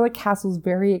Castle's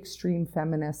very extreme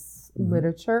feminist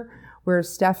literature, where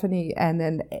Stephanie, and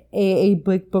then AA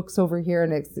big books over here,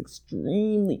 and it's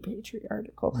extremely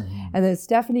patriarchal. And then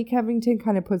Stephanie Covington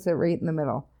kind of puts it right in the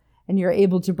middle, and you're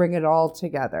able to bring it all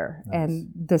together. Nice.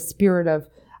 And the spirit of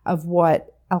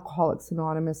what Alcoholics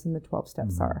Anonymous and the 12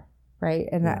 steps are, right?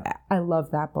 And I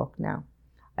love that book now.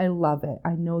 I love it.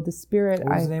 I know the spirit.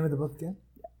 What was the name of the book again?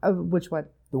 Which one?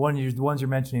 The ones you're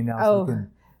mentioning now,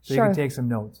 so you can take some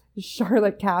notes.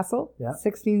 Charlotte Castle,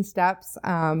 16 steps.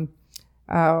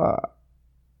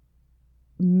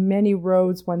 Many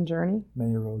Roads, One Journey.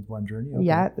 Many Roads, One Journey. Okay.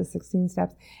 Yeah, the 16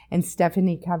 steps. And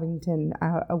Stephanie Covington,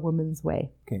 A Woman's Way.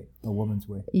 Okay, A Woman's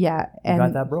Way. Yeah. You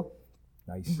got that, bro?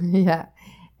 Nice. Yeah.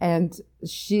 And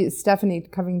Stephanie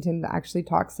Covington actually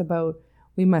talks about,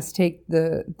 we must take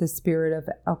the spirit of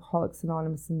Alcoholics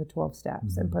Anonymous and the 12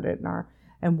 steps and put it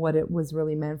in what it was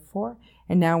really meant for.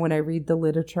 And now when I read the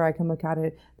literature, I can look at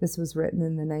it. This was written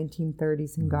in the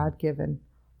 1930s and God-given.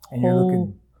 And you're looking...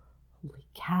 Holy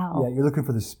cow. Yeah, you're looking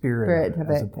for the spirit of it,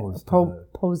 as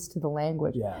opposed to the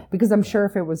language. Yeah. Because I'm sure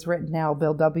if it was written now,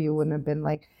 Bill W. wouldn't have been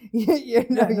like, he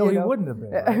wouldn't have been.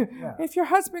 Right? Yeah. If your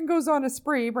husband goes on a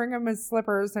spree, bring him his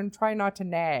slippers and try not to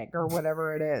nag, or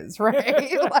whatever it is,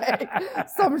 right? Like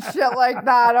some shit like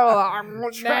that. Oh, I'm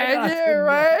nag you,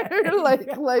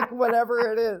 right? like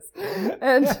whatever it is.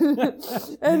 And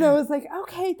I was like,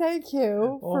 okay, thank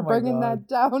you for bringing that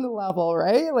down a level,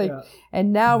 right? Like,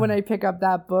 and now when I pick up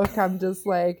that book, I'm just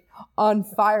like on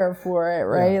fire for it,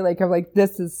 right? Yeah. Like I'm like,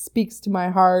 speaks to my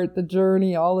heart. The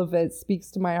journey, all of it speaks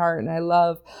to my heart. And I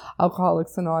love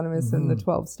Alcoholics Anonymous and the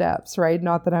 12 steps, right?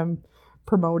 Not that I'm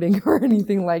promoting or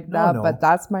anything like that, but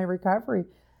that's my recovery.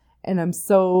 And I'm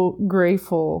so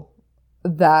grateful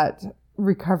that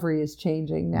recovery is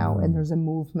changing now and there's a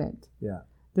movement. Yeah.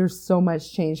 There's so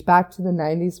much change. Back to the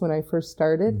 90s when I first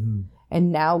started.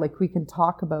 And now, like, we can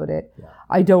talk about it. Yeah.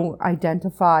 I don't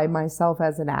identify myself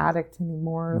as an addict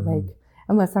anymore, like,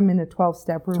 unless I'm in a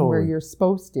 12-step room where you're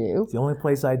supposed to. It's the only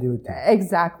place I do it too.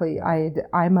 Exactly.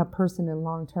 I'm a person in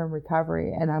long-term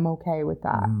recovery, and I'm okay with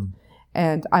that.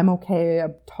 And I'm okay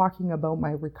talking about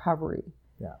my recovery.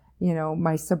 Yeah. You know,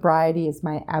 my sobriety is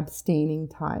my abstaining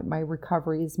time. My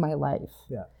recovery is my life.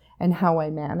 Yeah. And how I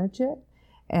manage it,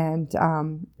 and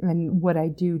what I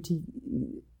do to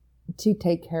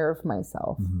take care of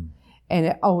myself. And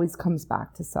it always comes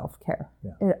back to self-care.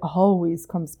 Yeah. It always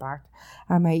comes back.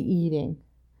 Am I eating?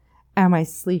 Am I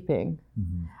sleeping?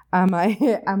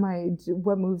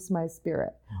 What moves my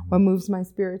spirit? What moves my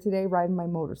spirit today? Riding my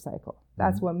motorcycle.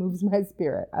 That's what moves my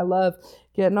spirit. I love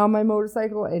getting on my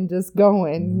motorcycle and just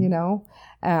going,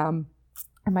 and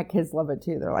my kids love it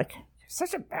too. They're like, "You're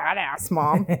such a badass,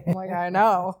 Mom." I'm like, I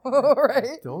know,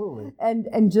 right? Totally.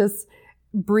 And just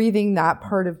breathing that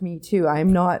part of me too.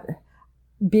 I'm not,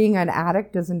 being an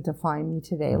addict doesn't define me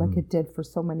today like it did for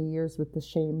so many years with the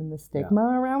shame and the stigma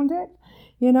around it,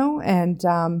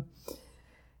 and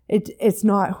it's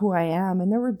not who I am.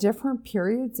 And there were different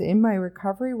periods in my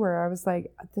recovery where I was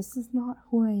like, this is not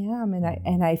who I am.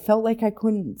 And I felt like I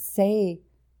couldn't say,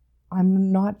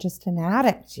 I'm not just an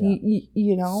addict,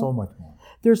 So much more.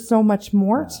 There's so much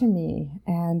more to me.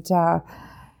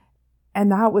 And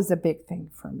that was a big thing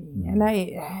for me. And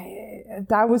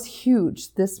that was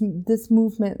huge. This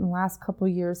movement in the last couple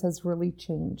of years has really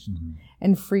changed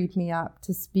and freed me up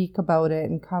to speak about it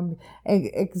and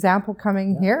example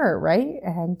coming here, right?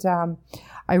 And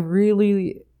I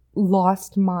really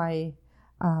lost my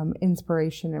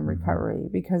inspiration in recovery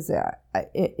because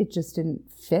it just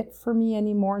didn't fit for me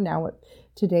anymore. Now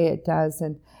today it does.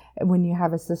 And when you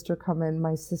have a sister come in,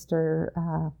 my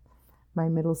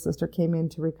middle sister came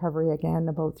into recovery again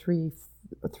about three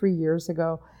years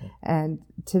ago, and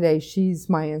today she's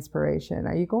my inspiration.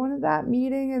 Are you going to that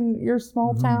meeting in your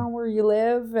small town where you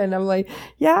live? And I'm like,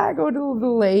 yeah, I go to a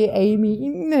little AA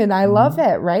meeting and I love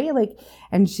it, right? Like,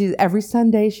 and she every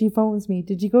Sunday she phones me,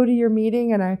 did you go to your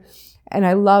meeting? And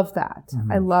I love that.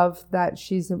 I love that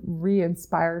she's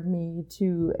re-inspired me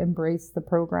to embrace the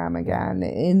program again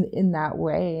in that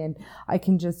way, and I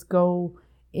can just go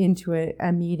into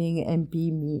a meeting and be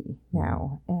me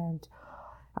now, and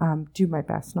do my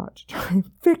best not to try and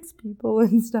fix people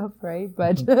and stuff, right?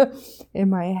 But in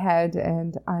my head,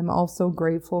 and I'm also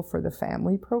grateful for the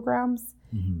family programs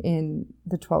in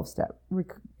the 12-step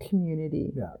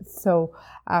community. Yeah. So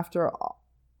after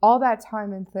all that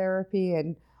time in therapy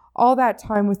and all that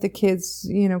time with the kids,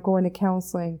 going to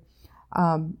counseling,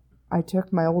 I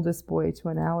took my oldest boy to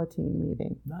an Alateen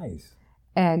meeting. Nice.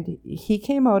 And he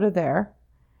came out of there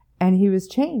and he was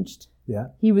changed. Yeah.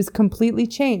 He was completely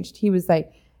changed. He was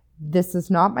like, this is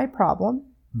not my problem,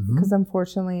 because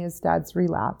unfortunately his dad's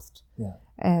relapsed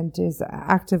and is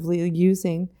actively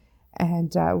using,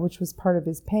 and which was part of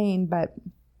his pain. But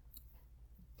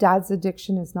Dad's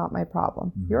addiction is not my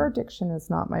problem. Your addiction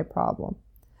is not my problem.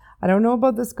 I don't know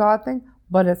about this God thing,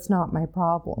 but it's not my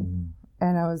problem.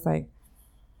 And I was like,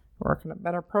 working a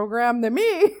better program than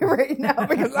me right now,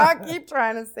 because I keep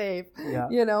trying to save,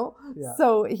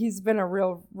 So he's been a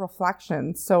real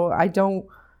reflection. So I don't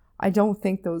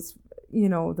think those,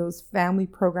 those family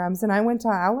programs, and I went to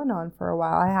Al-Anon for a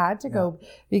while. I had to go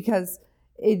because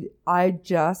I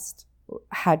just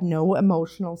had no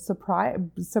emotional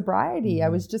sobriety. I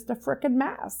was just a frickin'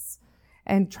 mess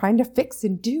and trying to fix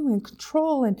and do and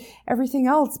control and everything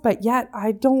else. But yet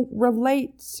I don't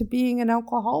relate to being an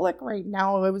alcoholic right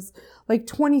now. I was like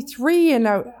 23 and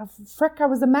I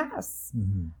was a mess.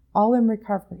 All in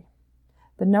recovery.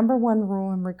 The number one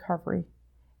rule in recovery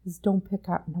is don't pick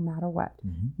up no matter what.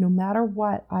 No matter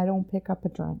what, I don't pick up a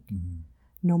drink.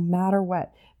 No matter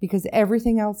what. Because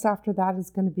everything else after that is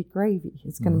going to be gravy.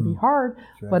 It's going to be hard,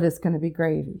 but it's going to be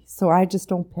gravy. So I just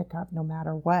don't pick up no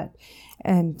matter what.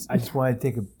 And I just want to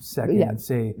take a second and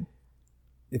say,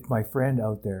 if my friend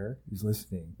out there is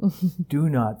listening, do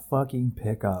not fucking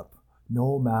pick up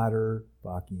no matter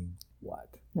fucking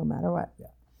what. No matter what.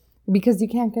 Yeah. Because you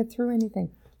can't get through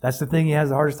anything. That's the thing he has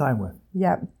the hardest time with.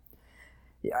 Yeah.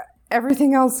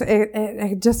 Everything else,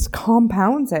 it just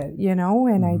compounds it,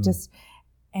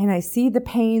 and I see the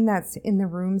pain that's in the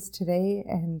rooms today.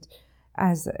 And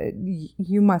as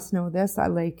you must know this, I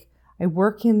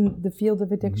work in the field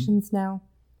of addictions now.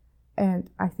 And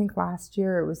I think last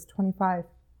year it was 25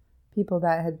 people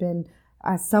that had been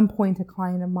at some point a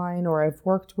client of mine or I've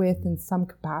worked with in some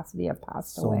capacity have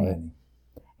passed away. Many.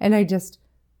 And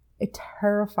it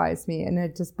terrifies me and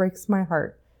it just breaks my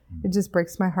heart. It just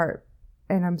breaks my heart.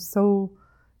 And I'm so,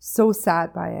 so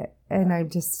sad by it. And I'm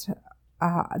just,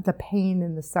 the pain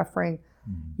and the suffering.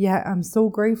 Yeah, I'm so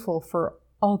grateful for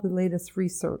all the latest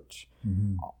research.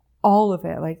 All of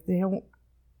it. Like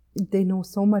they know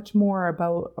so much more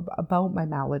about my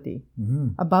malady,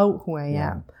 about who I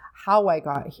am, how I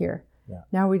got here. Yeah.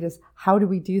 Now how do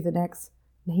we do the next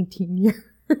 19 years,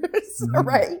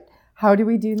 right? How do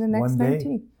we do the next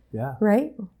 19? Yeah.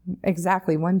 Right?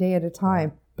 Exactly. One day at a time.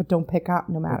 Yeah. But don't pick up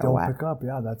no matter what. Don't pick up.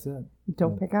 Yeah, that's it.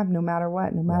 Don't pick up no matter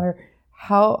what. No matter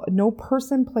how, no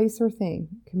person, place, or thing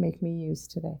can make me use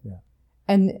today. Yeah.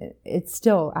 And it's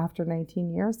still, after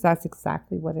 19 years, that's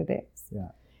exactly what it is. Yeah.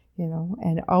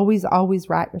 And always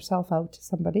rat yourself out to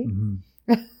somebody.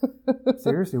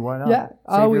 Seriously, why not? Yeah.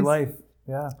 Save your life.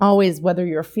 Yeah. Always, whether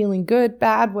you're feeling good,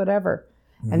 bad, whatever,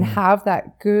 and have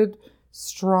that good,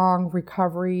 strong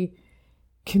recovery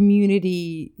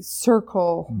community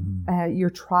circle, your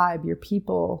tribe, your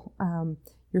people,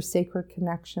 your sacred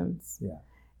connections. Yeah.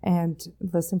 And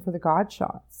listen for the God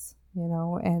shots,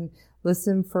 and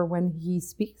listen for when he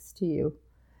speaks to you.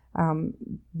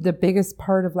 The biggest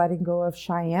part of letting go of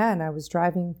Cheyenne, I was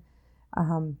driving,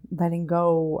 letting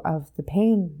go of the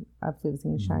pain of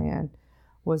losing Cheyenne,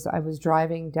 was I was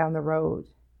driving down the road,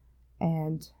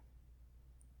 and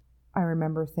I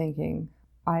remember thinking,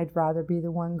 I'd rather be the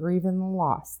one grieving the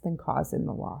loss than causing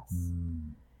the loss.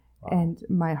 Wow. And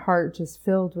my heart just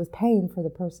filled with pain for the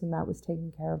person that was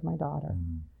taking care of my daughter.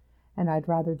 And I'd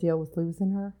rather deal with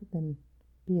losing her than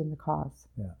be in the cause.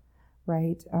 Yeah.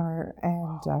 Right?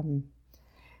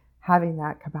 Having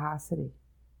that capacity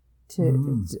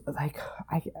to I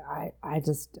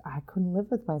couldn't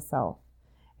live with myself,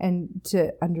 and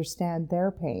to understand their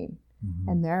pain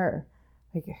and their,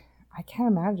 I can't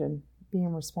imagine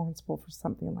being responsible for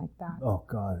something like that. Oh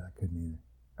God, I couldn't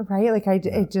either. Right?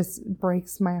 It just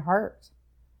breaks my heart.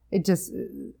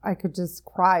 I could just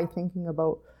cry thinking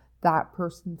about that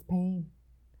person's pain,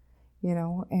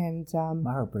 and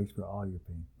my heart breaks for all your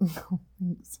pain.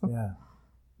 So, yeah.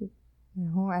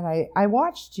 And I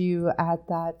watched you at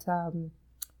that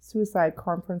suicide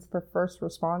conference for first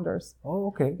responders. Oh,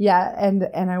 okay. Yeah,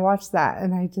 and I watched that,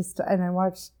 and I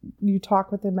watched you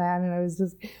talk with the man, and I was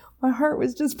just, my heart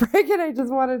was just breaking. I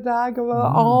just wanted to talk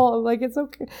about all, it's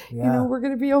okay, we're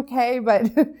gonna be okay, but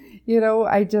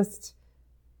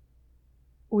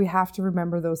we have to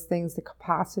remember those things, the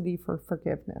capacity for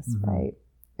forgiveness, right?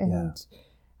 And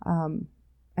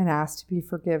ask to be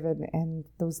forgiven, and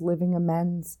those living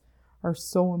amends are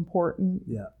so important.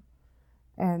 Yeah.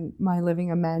 And my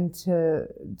living amend to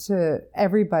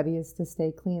everybody is to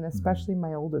stay clean, especially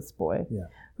my oldest boy,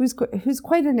 who's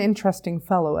quite an interesting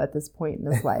fellow at this point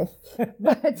in his life.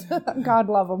 But God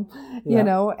love him,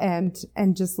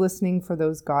 and just listening for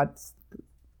those God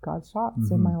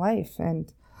shots in my life,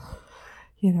 and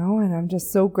and I'm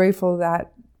just so grateful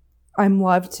that I'm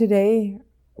loved today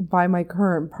by my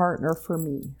current partner for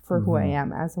me, for who I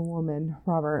am as a woman.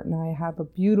 Robert and I have a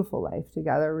beautiful life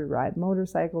together. We ride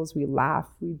motorcycles, we laugh,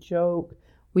 we joke.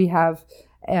 We have,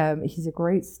 he's a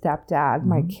great stepdad.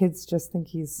 My kids just think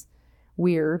he's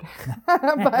weird,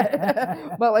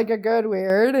 but like a good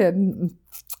weird.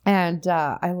 And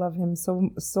I love him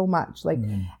so much.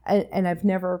 And I've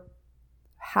never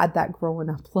had that growing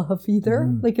up love either.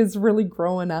 It's really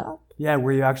growing up. Yeah,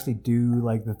 where you actually do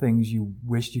the things you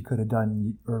wished you could have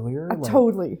done earlier.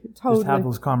 Totally. Just have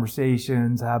those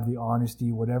conversations, have the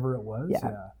honesty, whatever it was.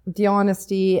 Yeah. The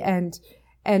honesty, and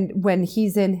when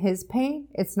he's in his pain,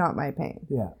 it's not my pain.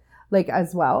 Yeah.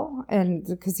 As well. And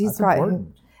because he's That's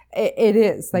important. It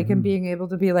is and being able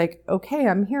to be okay,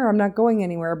 I'm here, I'm not going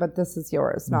anywhere, but this is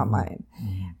yours, not mine.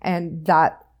 And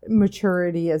that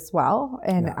maturity as well.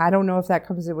 And I don't know if that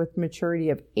comes in with maturity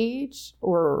of age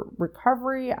or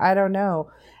recovery. I don't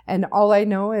know. And all I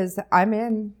know is I'm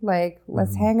in,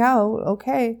 let's hang out.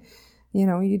 Okay.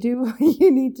 You do what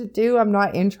you need to do. I'm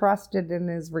not interested in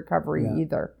his recovery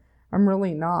either. I'm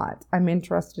really not. I'm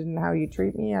interested in how you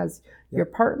treat me as your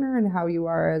partner, and how you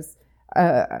are as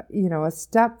a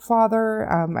stepfather.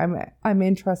 I'm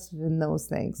interested in those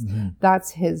things.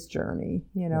 That's his journey,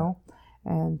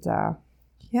 and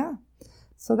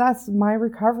so that's my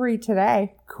recovery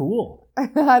today. Cool.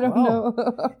 I don't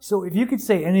know. So if you could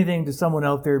say anything to someone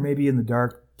out there, maybe in the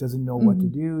dark, doesn't know what to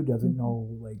do, doesn't know,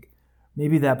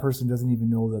 maybe that person doesn't even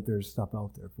know that there's stuff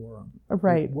out there for them.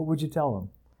 Right. What would you tell them?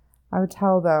 I would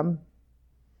tell them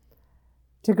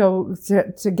to go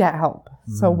to get help.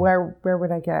 So where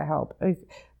would I get help?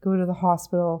 Go to the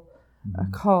hospital,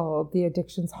 call the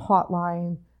addictions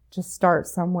hotline, just start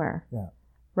somewhere. Yeah.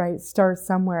 Right? Start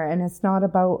somewhere. And it's not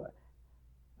about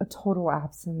a total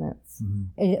abstinence.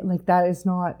 That is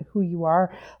not who you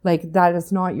are. That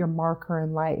is not your marker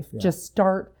in life. Yeah. Just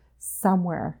start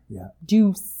somewhere. Yeah.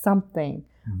 Do something.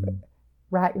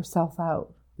 Rat yourself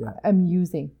out. Yeah. I'm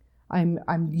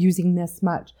using this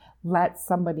much. Let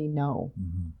somebody know.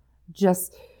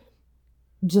 Just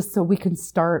so we can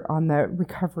start on the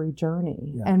recovery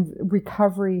journey. Yeah. And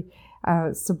recovery,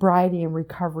 sobriety and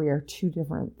recovery are two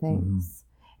different things.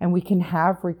 And we can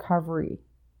have recovery.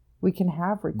 We can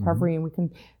have recovery, and we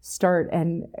can start,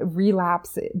 and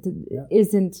relapse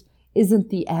isn't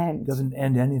the end. It doesn't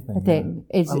end anything.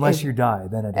 Unless you die,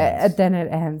 then it ends. Then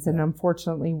it ends. And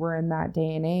unfortunately, we're in that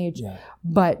day and age. Yeah.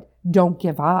 But don't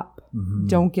give up.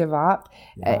 Don't give up.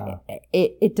 Yeah.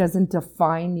 It doesn't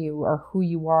define you or who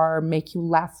you are, make you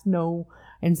less know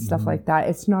and stuff like that.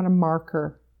 It's not a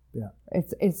marker Yeah.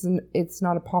 It's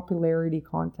not a popularity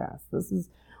contest.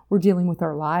 We're dealing with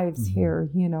our lives here,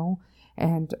 you know,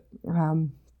 and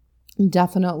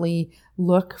definitely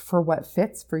look for what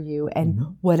fits for you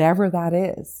and whatever that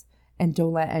is. And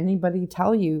don't let anybody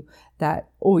tell you that,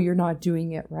 oh, you're not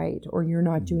doing it right, or you're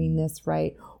not doing this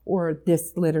right, or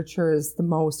this literature is the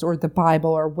most, or the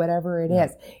Bible, or whatever it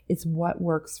is. It's what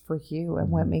works for you and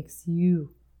what makes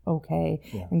you okay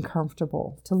and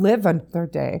comfortable to live another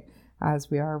day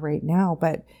as we are right now,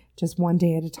 but just one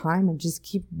day at a time, and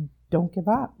just don't give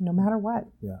up no matter what.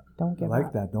 Yeah. Don't give up. I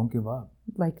like that. Don't give up.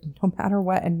 Like no matter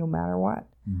what and no matter what,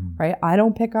 right? I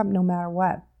don't pick up no matter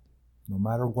what. No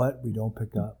matter what, we don't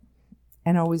pick up.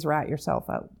 And always rat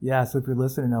yourself out. Yeah, so if you're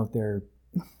listening out there,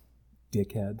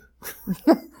 dickhead,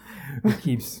 who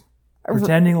keeps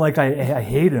pretending like I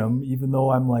hate him, even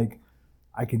though I'm like,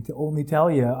 I can only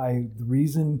tell you, the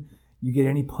reason you get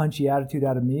any punchy attitude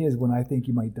out of me is when I think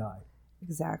you might die.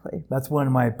 Exactly. That's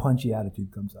when my punchy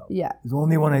attitude comes out. Yeah. It's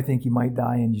only when I think you might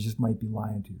die and you just might be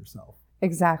lying to yourself.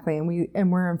 Exactly.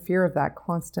 And we're in fear of that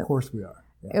constantly. Of course we are.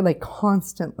 Yeah. Like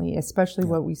constantly, especially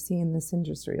what we see in this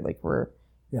industry. Like we're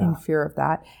in fear of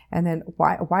that. And then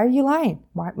why are you lying?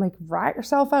 Why, like, rat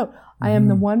yourself out. I am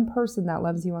the one person that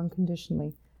loves you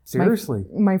unconditionally. Seriously.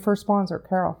 My first sponsor,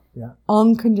 Carol. Yeah.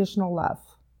 Unconditional love.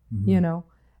 You know?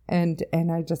 And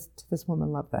I just, this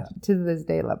woman loved that. To this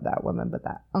day, love that woman. But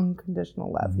that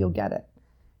unconditional love, you'll get it.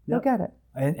 You'll get it.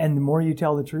 And the more you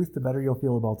tell the truth, the better you'll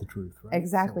feel about the truth, right?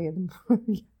 Exactly. So,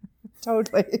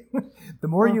 totally. The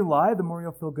more you lie, the more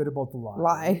you'll feel good about the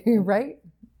lie. Right?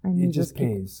 And it just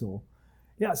pays. So,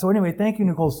 yeah. So anyway, thank you,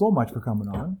 Nicole, so much for coming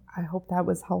on. I hope that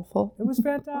was helpful. It was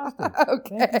fantastic.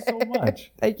 Okay. Thank you so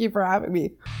much. Thank you for having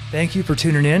me. Thank you for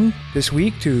tuning in this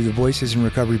week to the Voices in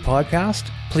Recovery podcast.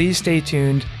 Please stay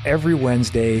tuned every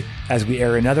Wednesday as we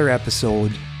air another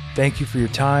episode. Thank you for your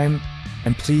time.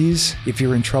 And please, if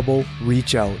you're in trouble,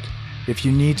 reach out. If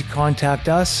you need to contact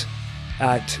us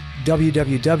at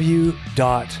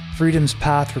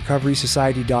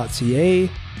www.freedomspathrecoverysociety.ca,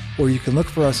 or you can look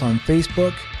for us on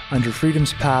Facebook under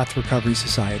Freedom's Path Recovery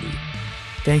Society.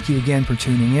 Thank you again for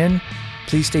tuning in.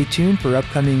 Please stay tuned for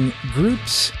upcoming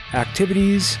groups,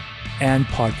 activities, and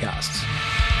podcasts.